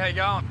 Hey, how you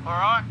going? All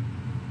right.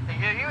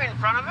 Are you in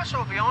front of us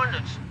or behind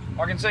us?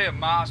 I can see a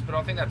mast, but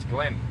I think that's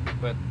Glenn.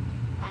 But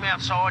I'm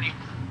outside you.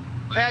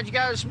 How'd you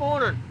go this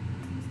morning?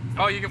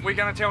 oh, we're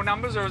going to tell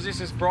numbers, or is this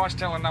just Bryce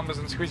telling numbers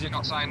and Squizzy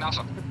not saying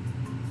nothing?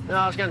 No,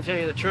 I was going to tell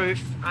you the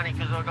truth, only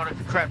because I got a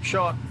crap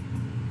shot.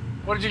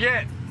 What did you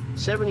get?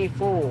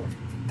 74.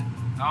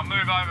 I'll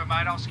move over,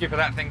 mate. I'll skipper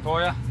that thing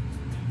for you.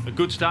 A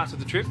good start to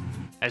the trip.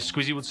 As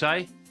Squizzy would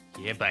say,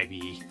 yeah,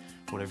 baby,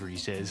 whatever he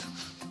says.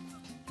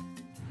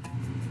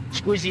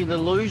 Squizzy the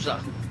loser.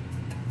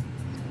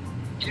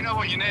 You know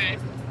what you need?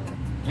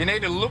 You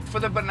need to look for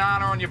the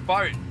banana on your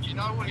boat. You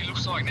know what he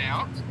looks like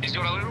now? He's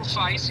got a little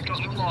face, he's got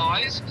little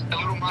eyes, a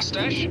little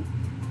moustache.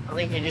 I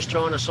think you're just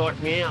trying to psych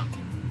me out.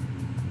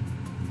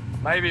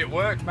 Maybe it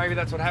worked. Maybe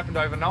that's what happened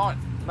overnight.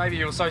 Maybe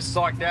you were so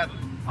psyched out.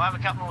 I have a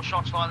couple more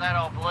shots like that,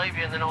 I'll believe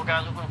you, and then I'll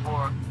go looking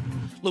for it.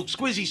 Look,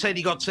 Squizzy said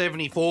he got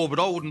 74, but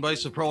I wouldn't be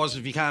surprised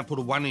if you can't put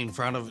a 1 in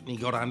front of it and he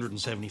got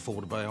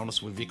 174, to be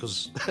honest with you,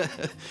 because,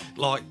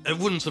 like, it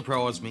wouldn't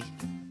surprise me.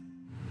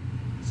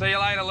 See you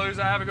later,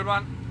 loser. Have a good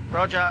one.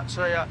 Roger,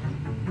 see ya.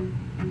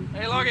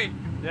 Hey, Loggy.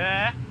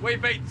 Yeah? We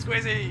beat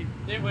Squizzy.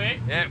 Did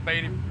we? Yeah,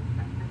 beat him.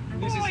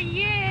 This Oh, is,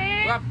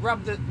 yeah!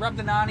 Rub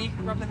the nanny.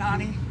 Rub the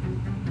nanny.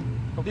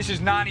 This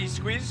is Nanny's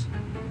squiz.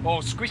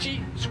 Or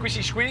squishy.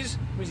 Squishy squiz.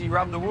 Squizzy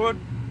rub the wood.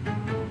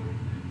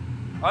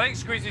 I think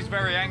Squizzy's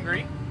very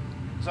angry,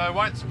 so it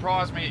won't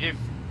surprise me if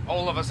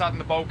all of a sudden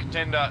the bold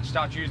contender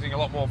starts using a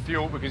lot more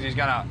fuel because he's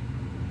gonna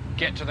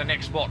get to the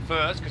next spot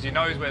first because he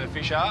knows where the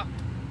fish are.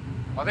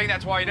 I think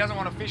that's why he doesn't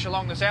want to fish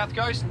along the south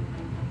coast,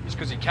 just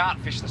because he can't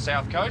fish the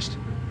south coast.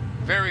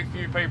 Very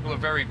few people are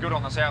very good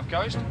on the south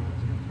coast.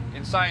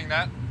 In saying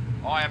that,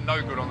 I am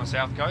no good on the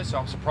south coast, so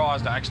I'm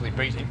surprised to actually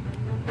beat him.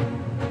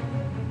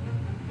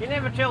 You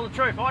never tell the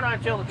truth. I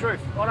don't tell the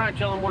truth. I don't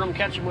tell them what I'm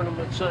catching when I'm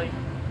at sea.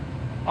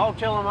 I'll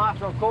tell them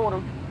after I've caught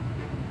them.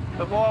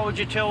 But why would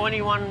you tell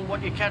anyone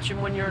what you're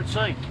catching when you're at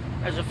sea?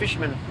 As a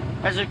fisherman,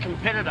 as a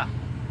competitor.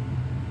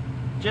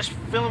 Just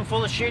fill them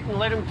full of shit and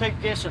let them keep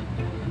guessing.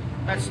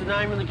 That's the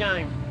name of the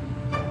game.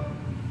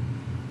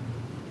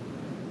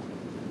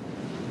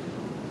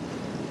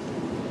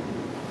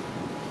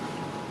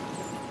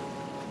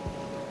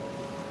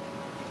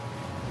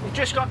 We've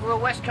just got to the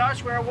west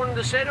coast where I wanted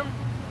to set them.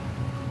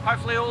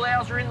 Hopefully all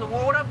ours are in the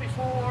water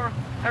before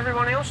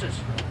everyone else's.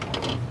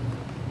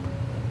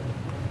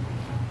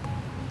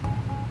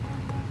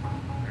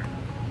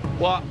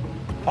 What?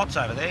 Pots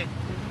over there.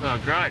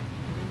 Oh, great.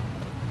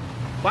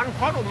 One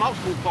pot or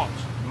multiple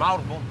pots?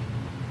 Multiple.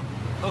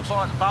 Looks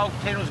like the bold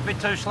contender was a bit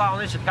too slow on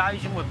this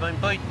occasion. We've been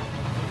beaten.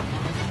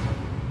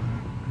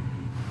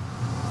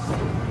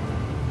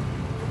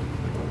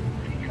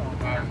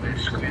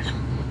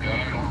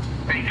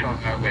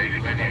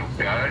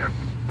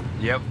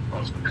 Yep. I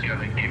was going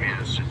to give you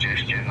a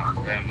suggestion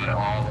around that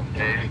island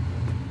there.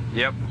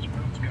 Yep.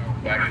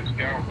 Let's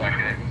go back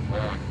and even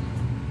more.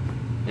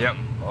 Yep.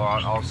 All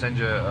right, I'll send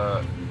you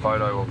a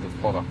photo of the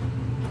plotter.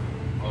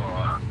 All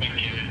right, thank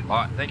you. All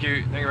right, thank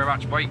you. Thank you very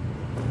much. Wait.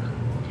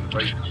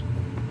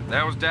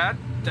 That was Dad.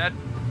 Dad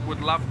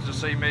would love to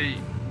see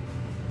me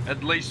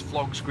at least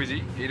flog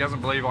Squizzy. He doesn't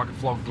believe I can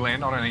flog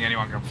Glenn. I don't think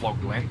anyone can flog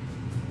Glenn.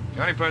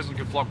 The only person who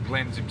can flog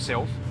Glenn's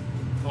himself.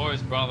 Or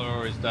his brother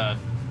or his dad.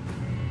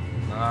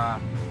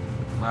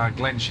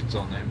 Glenn shits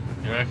on them.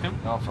 You reckon?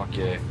 Oh, fuck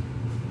yeah.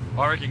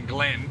 I reckon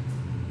Glenn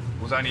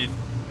was only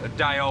a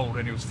day old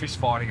and he was fist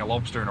fighting a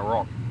lobster in a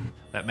rock.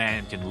 That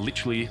man can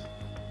literally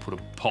put a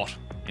pot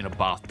in a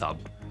bathtub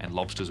and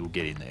lobsters will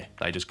get in there.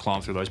 They just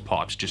climb through those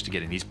pipes just to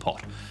get in his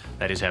pot.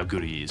 That is how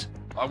good he is.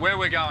 Where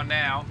we're going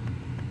now,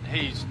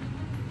 he's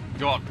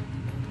got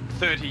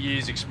 30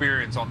 years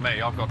experience on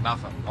me. I've got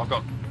nothing. I've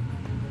got,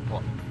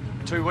 what,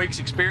 2 weeks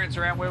experience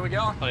around where we're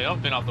going? Oh, yeah,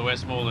 I've been up the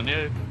west more than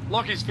you.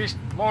 Lockie's fished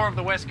more of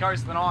the west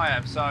coast than I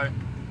have, so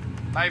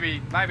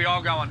maybe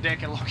I'll go on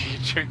deck and Lockie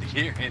can shoot the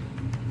gear in.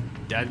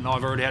 Dad and I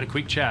have already had a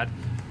quick chat.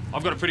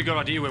 I've got a pretty good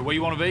idea where we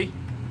want to be,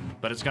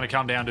 but it's going to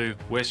come down to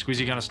where's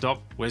Squizzy going to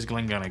stop, where's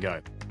Glenn going to go.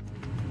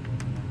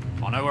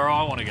 I know where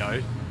I want to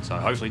go, so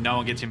hopefully no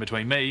one gets in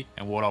between me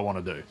and what I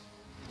want to do.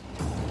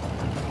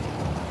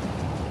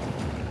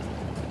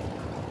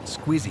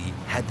 Squizzy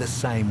had the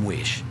same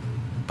wish,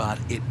 but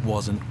it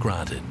wasn't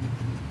granted.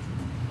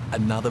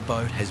 Another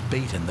boat has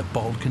beaten the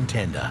bold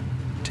contender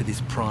to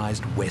this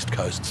prized west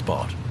coast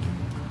spot.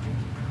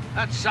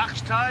 That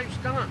sucks, Toves,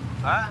 doesn't it?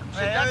 Huh?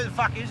 Yeah, who the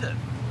fuck is it?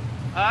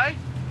 Eh?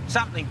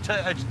 Something,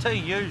 it's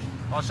TU.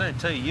 I seen a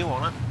TU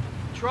on it.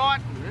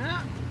 Triton, isn't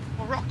it?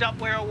 I rocked up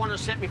where I want to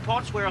set my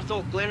pots, where I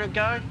thought Glenn would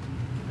go.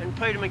 And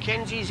Peter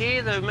McKenzie's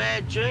here, the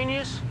mad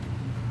genius.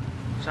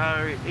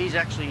 So he's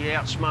actually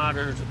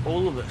outsmarted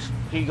all of us.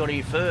 He got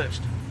here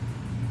first.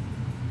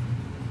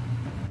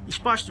 He's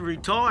supposed to have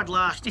retired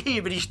last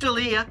year, but he's still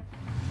here.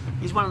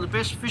 He's one of the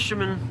best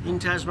fishermen in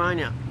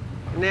Tasmania.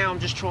 And now I'm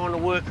just trying to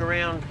work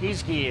around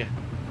his gear,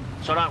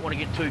 so I don't want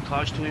to get too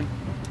close to him.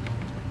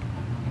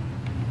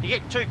 You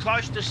get too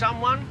close to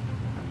someone,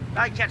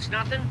 they catch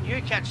nothing,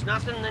 you catch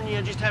nothing, then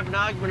you just have an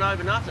argument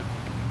over nothing,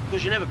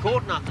 because you never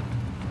caught nothing.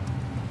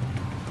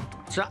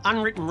 It's an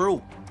unwritten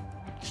rule.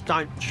 Just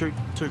don't shoot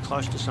too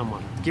close to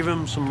someone. Give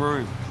them some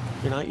room.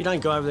 You know, you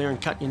don't go over there and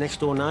cut your next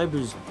door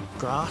neighbour's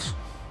grass.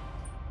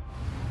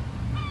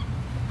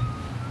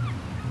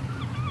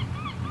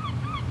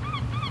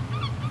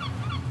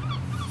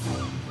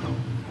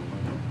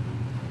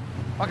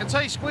 I can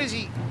see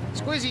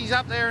Squizzy's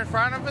up there in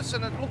front of us,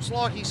 and it looks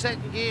like he's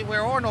setting gear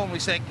where I normally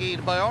set gear,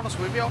 to be honest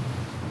with you.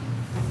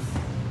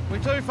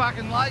 We're too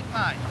fucking late,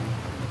 mate.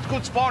 It's a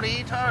good spot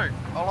here too.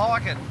 I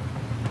like it.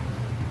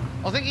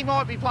 I think he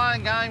might be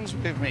playing games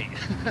with me.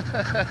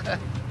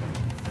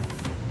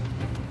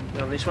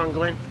 You on this one,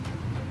 Glenn?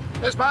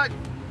 Yes, mate.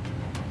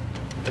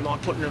 Am I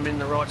putting them in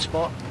the right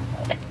spot?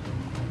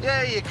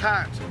 Yeah, you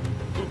can't.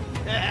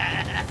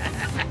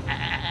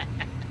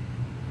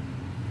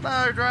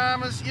 No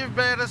dramas, you've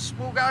bet us.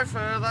 We'll go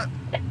further.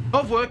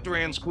 I've worked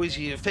around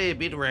Squizzy a fair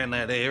bit around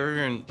that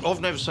area, and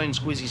I've never seen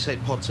Squizzy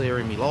set pots there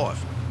in my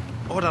life.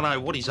 I don't know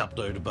what he's up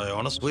to be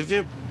honest with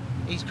you.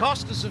 He's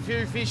cost us a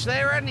few fish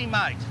there, hasn't he,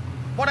 mate?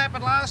 What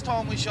happened last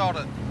time we shot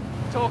it?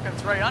 Talking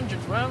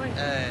 300s, weren't we?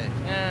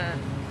 Yeah.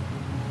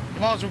 You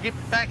might as well get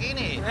back in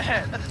here.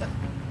 Yeah.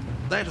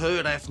 That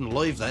hurt having to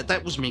leave that.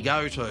 That was me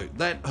go-to.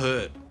 That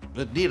hurt.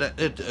 It did.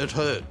 It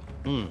hurt.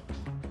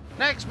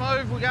 Next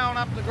move, we're going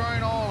up to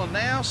Green Island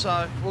now,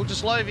 so we'll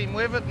just leave him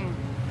with it, and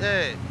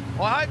yeah.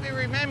 I hope he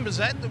remembers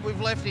that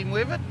we've left him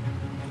with it.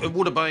 It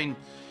would have been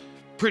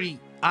pretty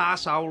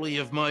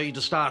arseholey of me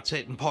to start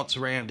setting pots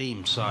around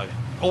him, so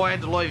I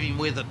had to leave him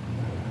with it.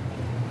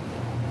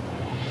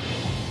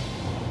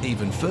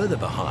 Even further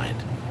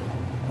behind,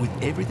 with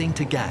everything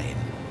to gain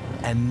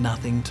and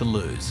nothing to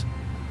lose,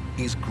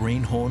 is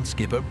Greenhorn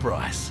skipper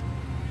Bryce.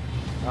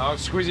 Oh,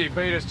 Squizzy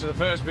beat us to the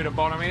first bit of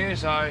bottom here,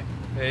 so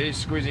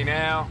here's Squizzy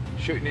now,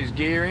 shooting his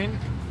gear in.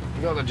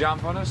 He got the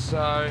jump on us,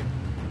 so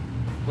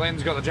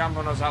Glenn's got the jump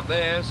on us up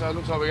there, so it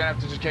looks like we're gonna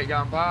have to just keep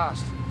going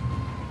past.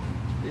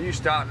 Are you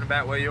starting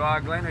about where you are,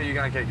 Glenn, or are you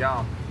gonna keep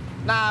going?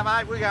 Nah,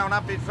 mate, we're going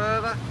up a bit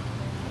further.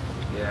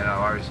 Yeah,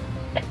 no worries.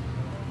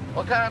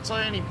 I can't see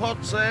any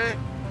pots there.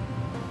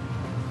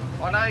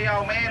 I know your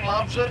old man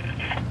loves it.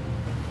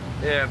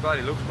 Yeah, it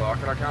bloody looks like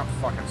it. I can't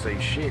fucking see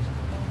shit.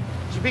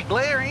 It's a bit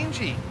glary, isn't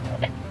she?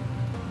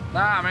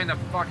 Nah, I mean the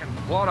fucking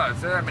plotter.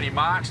 There's that many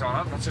marks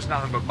on it. That's just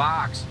nothing but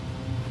marks.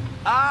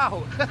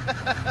 Oh.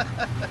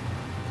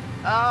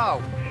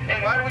 Oh.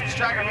 Anyway, we're just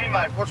chucking in,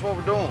 mate. Watch what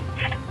we're doing.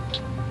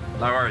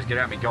 No worries, get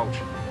out me gulch.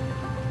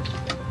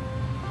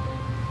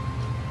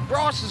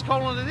 Bryce is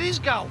calling it his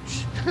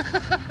gulch.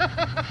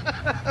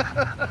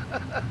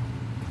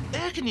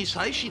 How can you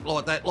say shit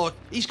like that? Like,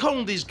 he's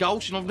calling it his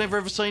gulch and I've never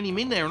ever seen him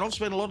in there, and I've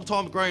spent a lot of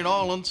time at Green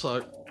Island,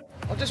 so...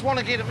 I just want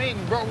to get him in.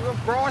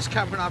 Bryce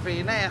coming up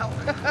here now.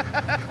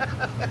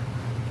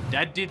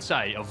 Dad did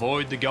say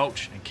avoid the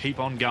gulch and keep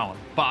on going,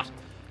 but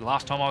the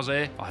last time I was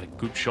there, I had a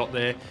good shot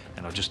there,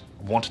 and I just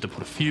wanted to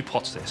put a few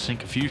pots there,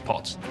 sink a few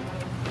pots.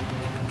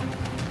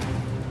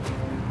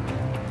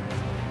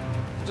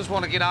 Just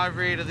want to get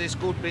over here to this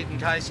good bit in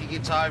case he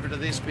gets over to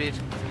this bit.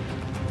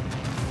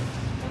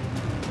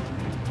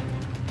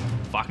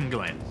 Fucking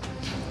Glenn.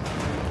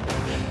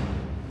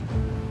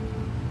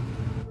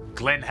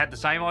 Glenn had the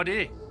same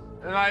idea.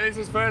 Mate, this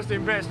is first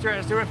in best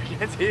dressed. Whoever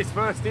gets here's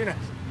first in it.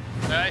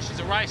 So she's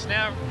a race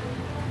now.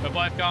 We're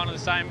both going to the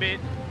same bit.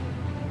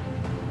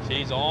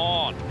 She's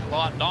on,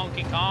 like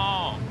Donkey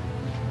Kong.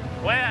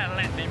 We're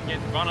letting him get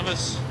in front of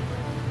us.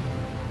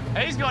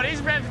 He's got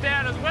his revs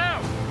down as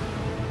well.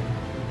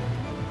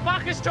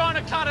 Fucker's trying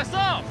to cut us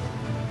off.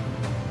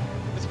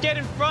 Let's get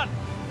in front.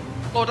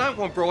 I don't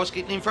want Bryce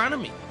getting in front of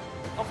me.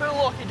 I feel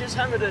like he just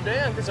hammered her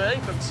down because a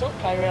heap of soot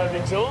came out of the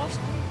exhaust.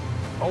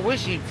 I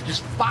wish he'd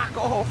just fuck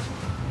off.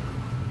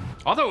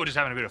 I thought we were just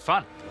having a bit of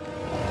fun.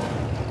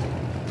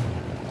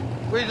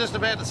 We're just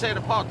about to set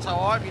a pot, so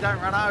I hope you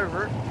don't run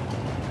over it.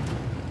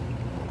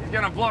 He's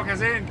gonna block us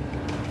in.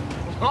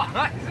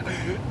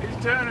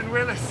 He's turning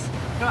with us.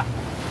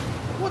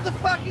 What the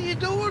fuck are you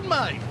doing,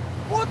 mate?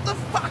 What the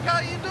fuck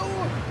are you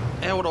doing?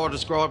 How would I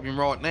describe him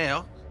right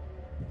now?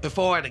 If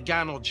I had a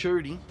gun, I'd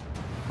shoot him.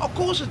 Of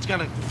course it's going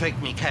to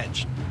affect me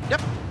catch.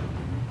 Yep.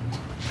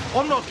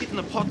 I'm not getting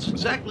the pots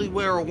exactly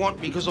where I want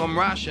because I'm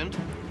rushing.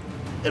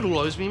 It'll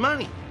lose me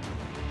money.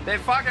 They're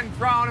fucking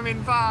throwing them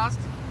in fast.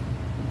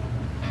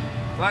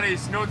 Bloody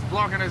Snood's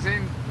blocking us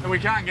in, and we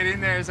can't get in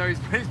there, so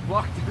he's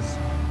blocked us.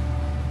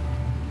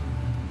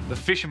 The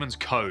Fisherman's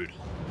Code.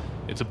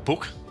 It's a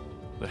book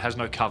that has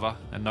no cover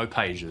and no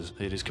pages.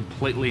 It is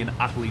completely and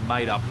utterly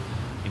made up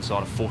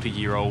inside a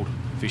 40-year-old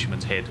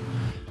fisherman's head,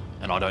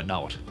 and I don't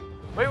know it.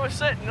 We were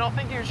sitting, and I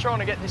think he was trying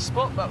to get this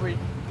spot, but we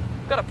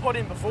got a pot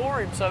in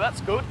before him, so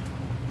that's good.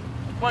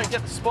 Won't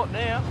get the spot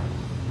now.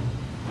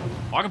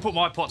 I can put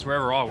my pots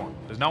wherever I want.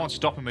 There's no one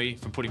stopping me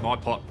from putting my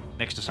pot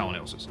next to someone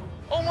else's.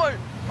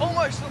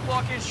 Almost looked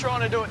like he was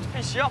trying to do it to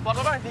piss you up, but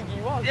I don't think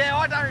he was. Yeah,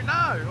 I don't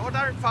know. I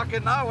don't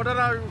fucking know. I don't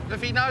know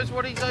if he knows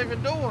what he's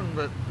even doing,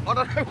 but I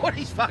don't know what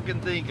he's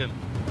fucking thinking.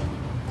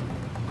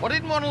 I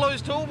didn't want to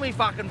lose two of me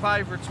fucking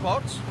favourite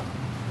spots.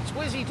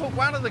 Squizzy took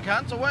one of the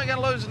cunts. I weren't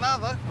going to lose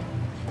another.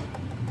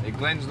 Yeah,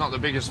 Glenn's not the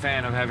biggest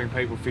fan of having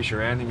people fish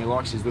around him. He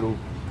likes his little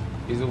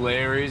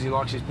areas. He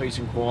likes his peace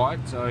and quiet,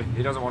 so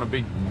he doesn't want a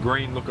big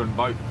green-looking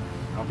boat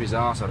up his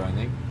arse, I don't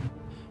think.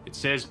 It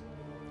says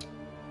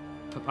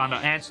under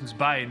Anson's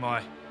Bay in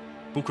my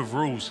book of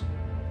rules,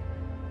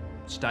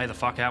 stay the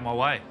fuck out of my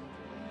way.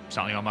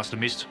 Something I must have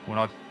missed when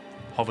I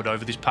hovered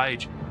over this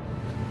page.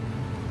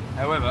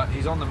 However,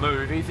 he's on the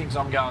move. He thinks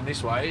I'm going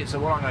this way, so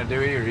what I'm going to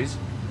do here is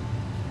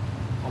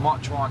I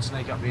might try and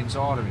sneak up the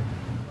inside of him.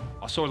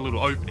 I saw a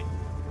little opening.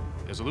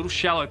 There's a little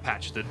shallow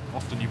patch that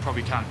often you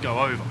probably can't go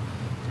over.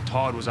 The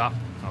tide was up,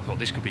 and I thought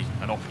this could be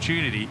an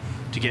opportunity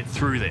to get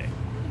through there.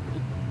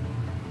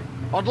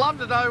 I'd love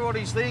to know what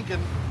he's thinking.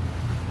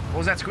 What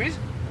was that, Squiz?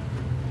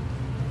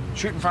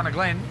 Shoot in front of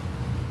Glenn.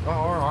 Oh,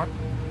 all right.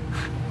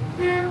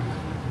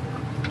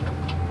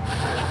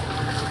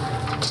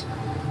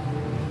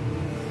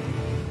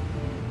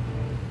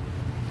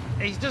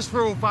 He's just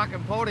threw a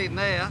fucking pot in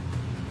there.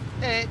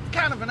 Yeah,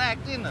 kind of an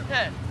act, isn't it?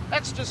 Yeah.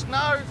 That's just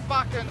no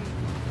fucking...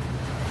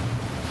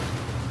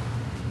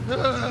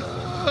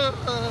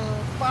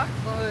 Fuck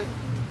me.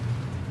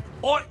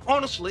 I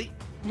honestly,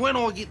 when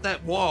I get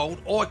that wild,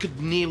 I could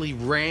nearly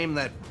ram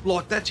that.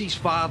 Like, that's his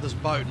father's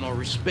boat, and I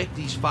respect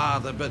his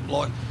father, but,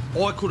 like,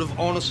 I could have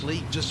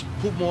honestly just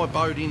put my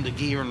boat into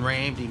gear and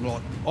rammed him.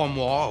 Like, I'm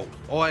wild.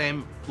 I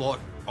am, like,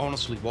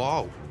 honestly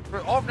wild.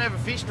 I've never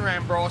fished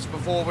around Bryce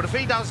before, but if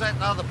he does that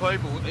to other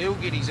people, he'll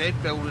get his head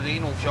belted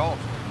in or shot.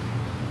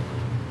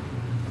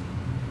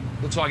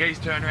 Looks like he's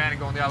turned around and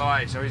gone the other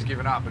way, so he's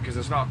given up because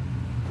it's not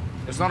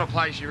a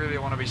place you really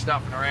want to be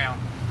stuffing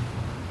around.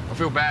 I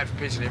feel bad for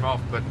pissing him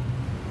off, but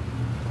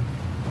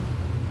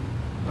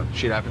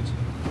shit happens.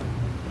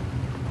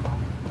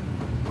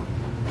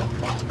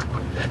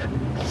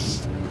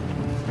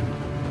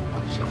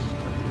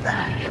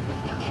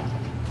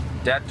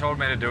 Dad told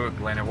me to do it,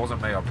 Glenn. It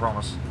wasn't me, I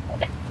promise.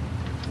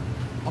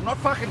 I'm not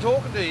fucking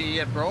talking to you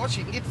yet, Bryce.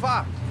 You can get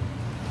fucked.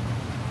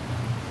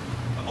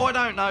 I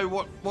don't know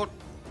what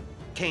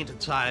Kent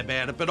would say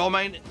about it, but I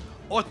mean,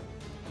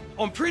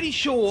 I'm pretty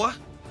sure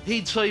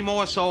he'd see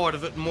my side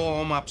of it and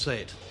why I'm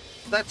upset.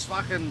 That's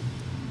fucking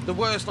the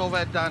worst I've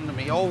had done to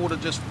me. I would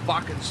have just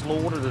fucking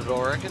slaughtered it,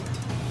 I reckon.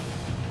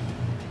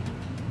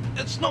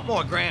 It's not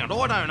my ground.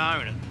 I don't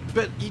own it.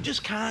 But you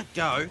just can't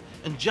go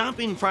and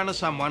jump in front of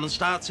someone and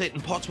start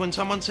setting pots when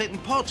someone's setting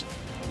pots.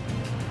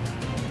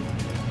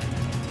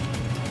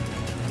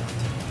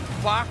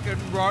 Fucking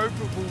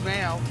ropeable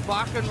now.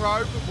 Fucking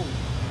ropeable.